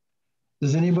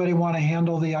does anybody want to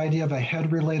handle the idea of a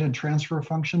head-related transfer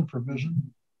function for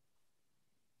vision?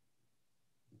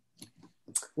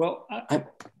 Well,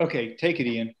 okay, take it,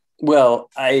 Ian. Well,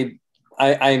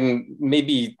 I'm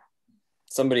maybe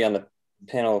somebody on the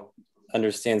panel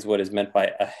understands what is meant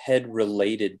by a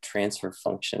head-related transfer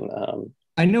function.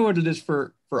 I know what it is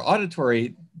for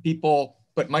auditory. People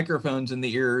put microphones in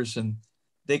the ears and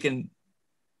they can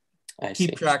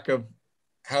keep track of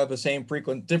how the same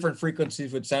different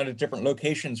frequencies would sound at different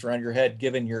locations around your head,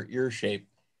 given your ear shape.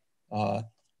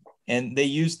 And they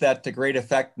use that to great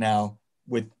effect now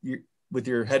with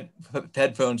your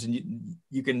headphones, and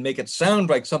you can make it sound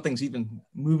like something's even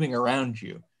moving around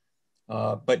you.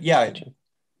 But yeah,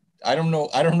 I don't know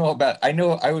about, I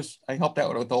helped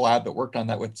out with the lab that worked on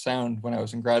that with sound when I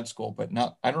was in grad school, but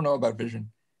I don't know about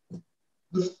vision.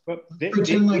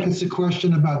 Pretend like it's a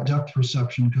question about depth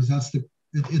perception, because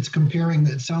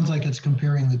it sounds like it's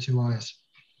comparing the two eyes.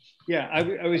 Yeah,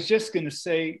 I was just going to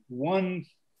say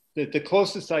that the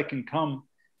closest I can come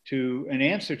to an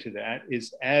answer to that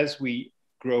is, as we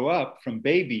grow up from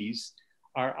babies,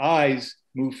 our eyes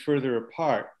move further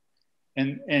apart.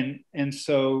 And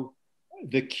so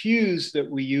the cues that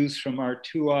we use from our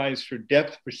two eyes for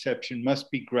depth perception must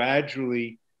be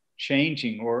gradually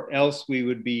changing, or else we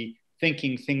would be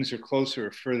thinking things are closer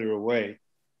or further away.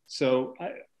 So,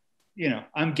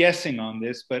 I'm guessing on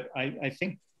this, but I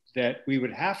think that we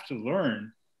would have to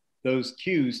learn those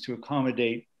cues to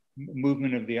accommodate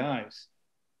movement of the eyes.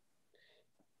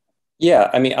 Yeah,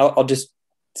 I mean, I'll just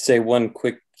say one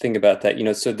quick thing about that.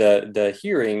 So the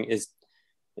hearing is,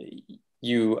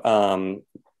 you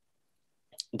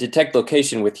detect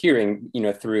location with hearing,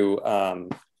 through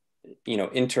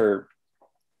interoral,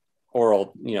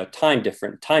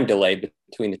 time delay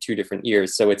between the two different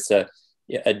ears. So it's a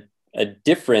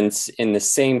difference in the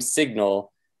same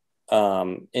signal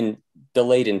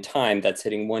delayed in time that's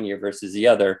hitting one ear versus the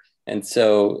other. And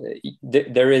so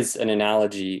there is an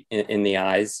analogy in the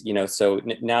eyes, so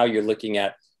now you're looking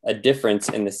at a difference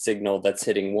in the signal that's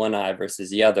hitting one eye versus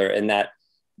the other. And that,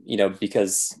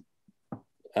 because,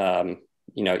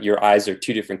 your eyes are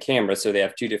two different cameras, so they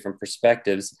have two different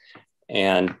perspectives.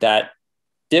 And that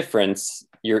difference,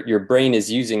 your brain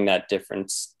is using that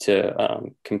difference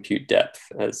to compute depth,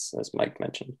 as Mike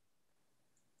mentioned.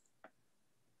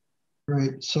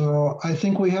 Great. So I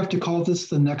think we have to call this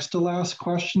the next to last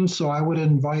question. So I would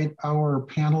invite our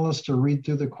panelists to read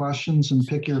through the questions and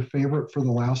pick your favorite for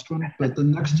the last one. But the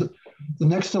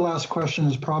next to last question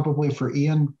is probably for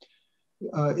Ian.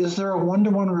 Is there a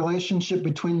one-to-one relationship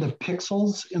between the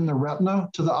pixels in the retina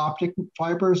to the optic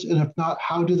fibers? And if not,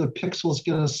 how do the pixels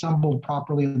get assembled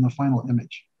properly in the final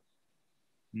image?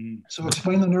 So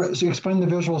explain the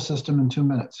visual system in 2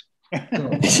 minutes.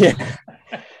 So. Yeah.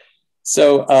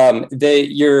 So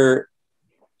your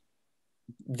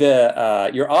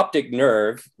optic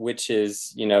nerve, which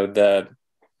is your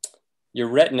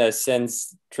retina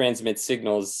transmits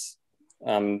signals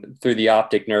through the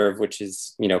optic nerve, which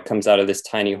is, comes out of this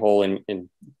tiny hole in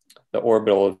the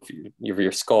orbital of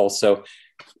your skull. So,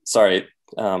 sorry,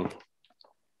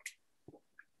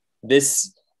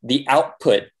 the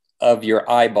output of your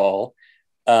eyeball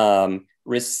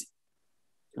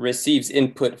receives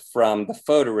input from the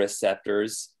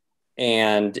photoreceptors,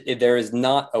 and there is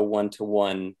not a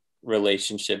one-to-one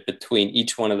relationship between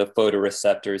each one of the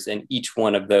photoreceptors and each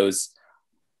one of those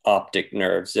optic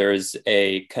nerves. There is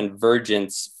a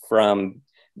convergence from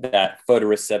that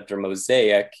photoreceptor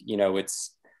mosaic.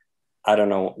 It's, I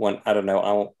don't want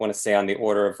to say on the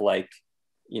order of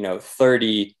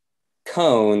 30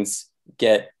 cones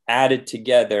get added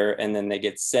together, and then they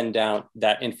get sent down,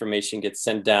 that information gets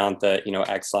sent down the,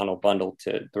 axonal bundle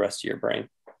to the rest of your brain.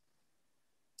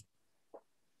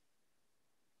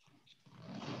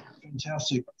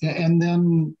 Fantastic. And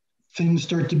then things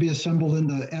start to be assembled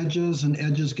into edges, and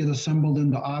edges get assembled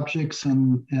into objects,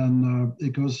 and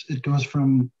it goes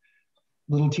from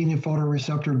little teeny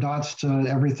photoreceptor dots to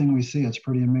everything we see. It's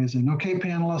pretty amazing. Okay,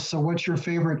 panelists, so what's your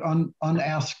favorite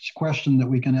unasked question that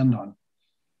we can end on?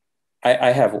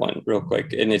 I have one real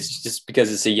quick, and it's just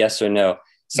because it's a yes or no.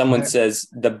 Someone says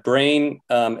the brain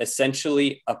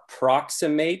essentially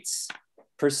approximates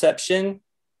perception.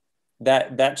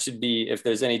 That should be, if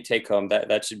there's any take home,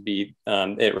 that should be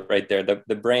it right there.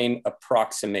 The brain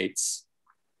approximates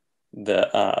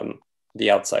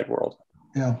the outside world.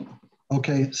 Yeah.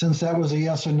 Okay. Since that was a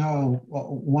yes or no,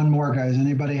 one more, guys.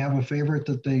 Anybody have a favorite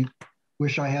that they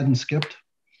wish I hadn't skipped?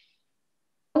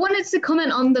 I wanted to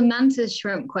comment on the mantis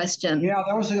shrimp question. Yeah,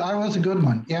 that was a good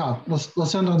one. Yeah,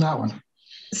 let's end on that one.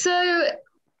 So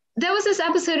there was this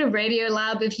episode of Radio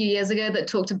Lab a few years ago that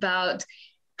talked about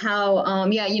how,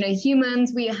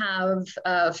 humans, we have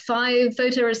 5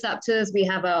 photoreceptors. We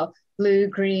have our blue,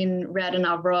 green, red, and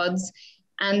our rods.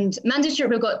 And mantis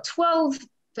shrimp have got 12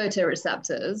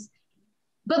 photoreceptors.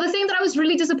 But the thing that I was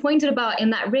really disappointed about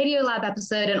in that Radio Lab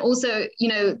episode, and also,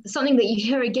 something that you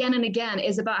hear again and again,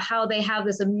 is about how they have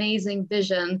this amazing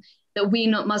vision that we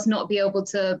must not be able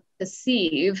to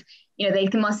perceive. They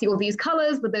must see all these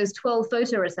colors with those 12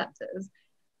 photoreceptors.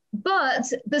 But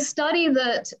the study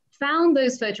that found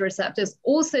those photoreceptors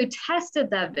also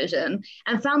tested their vision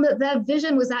and found that their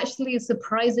vision was actually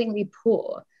surprisingly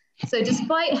poor. So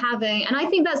despite having, and I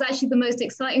think that's actually the most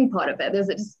exciting part of it, is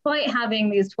that despite having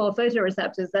these 12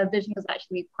 photoreceptors, their vision was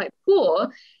actually quite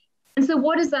poor. And so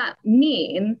what does that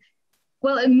mean?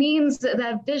 Well, it means that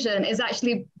their vision is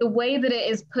actually, the way that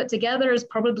it is put together is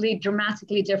probably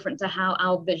dramatically different to how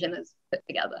our vision is put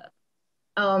together.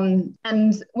 And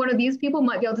one of these people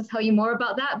might be able to tell you more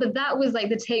about that, but that was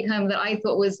the take home that I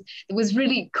thought was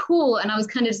really cool. And I was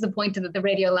kind of disappointed that the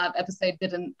Radio Lab episode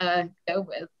didn't go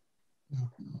with.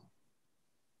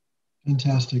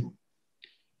 Fantastic.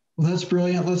 Well, that's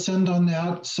brilliant. Let's end on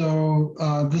that. So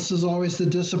this is always the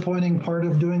disappointing part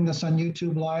of doing this on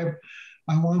YouTube Live.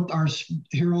 I want our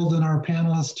Harold and our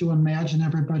panelists to imagine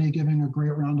everybody giving a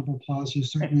great round of applause. You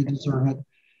certainly deserve it.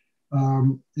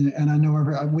 And I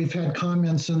know we've had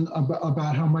comments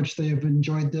about how much they have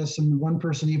enjoyed this. And one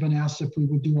person even asked if we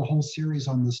would do a whole series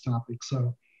on this topic.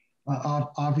 So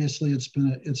obviously it's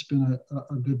been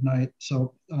a good night.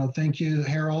 So thank you,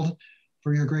 Harold,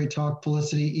 for your great talk.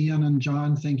 Felicity, Ian, and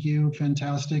John, thank you.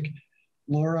 Fantastic.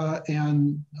 Laura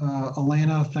and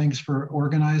Elena, thanks for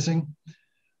organizing.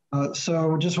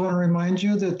 So just want to remind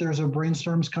you that there's a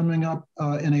Brainstorms coming up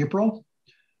in April.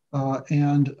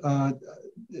 And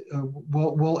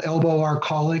we'll elbow our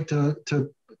colleague to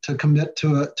commit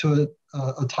to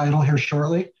a title here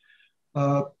shortly.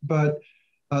 But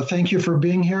thank you for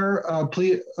being here.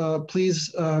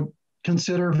 Please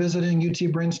consider visiting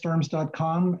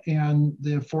utbrainstorms.com and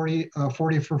the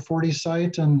 40 for 40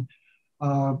 site, and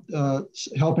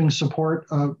helping support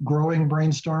growing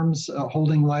Brainstorms,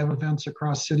 holding live events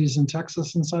across cities in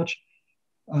Texas and such.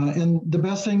 And the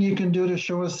best thing you can do to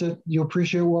show us that you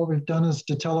appreciate what we've done is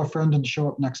to tell a friend and show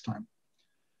up next time.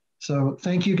 So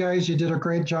thank you guys, you did a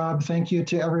great job. Thank you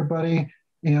to everybody,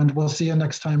 and we'll see you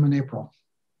next time in April.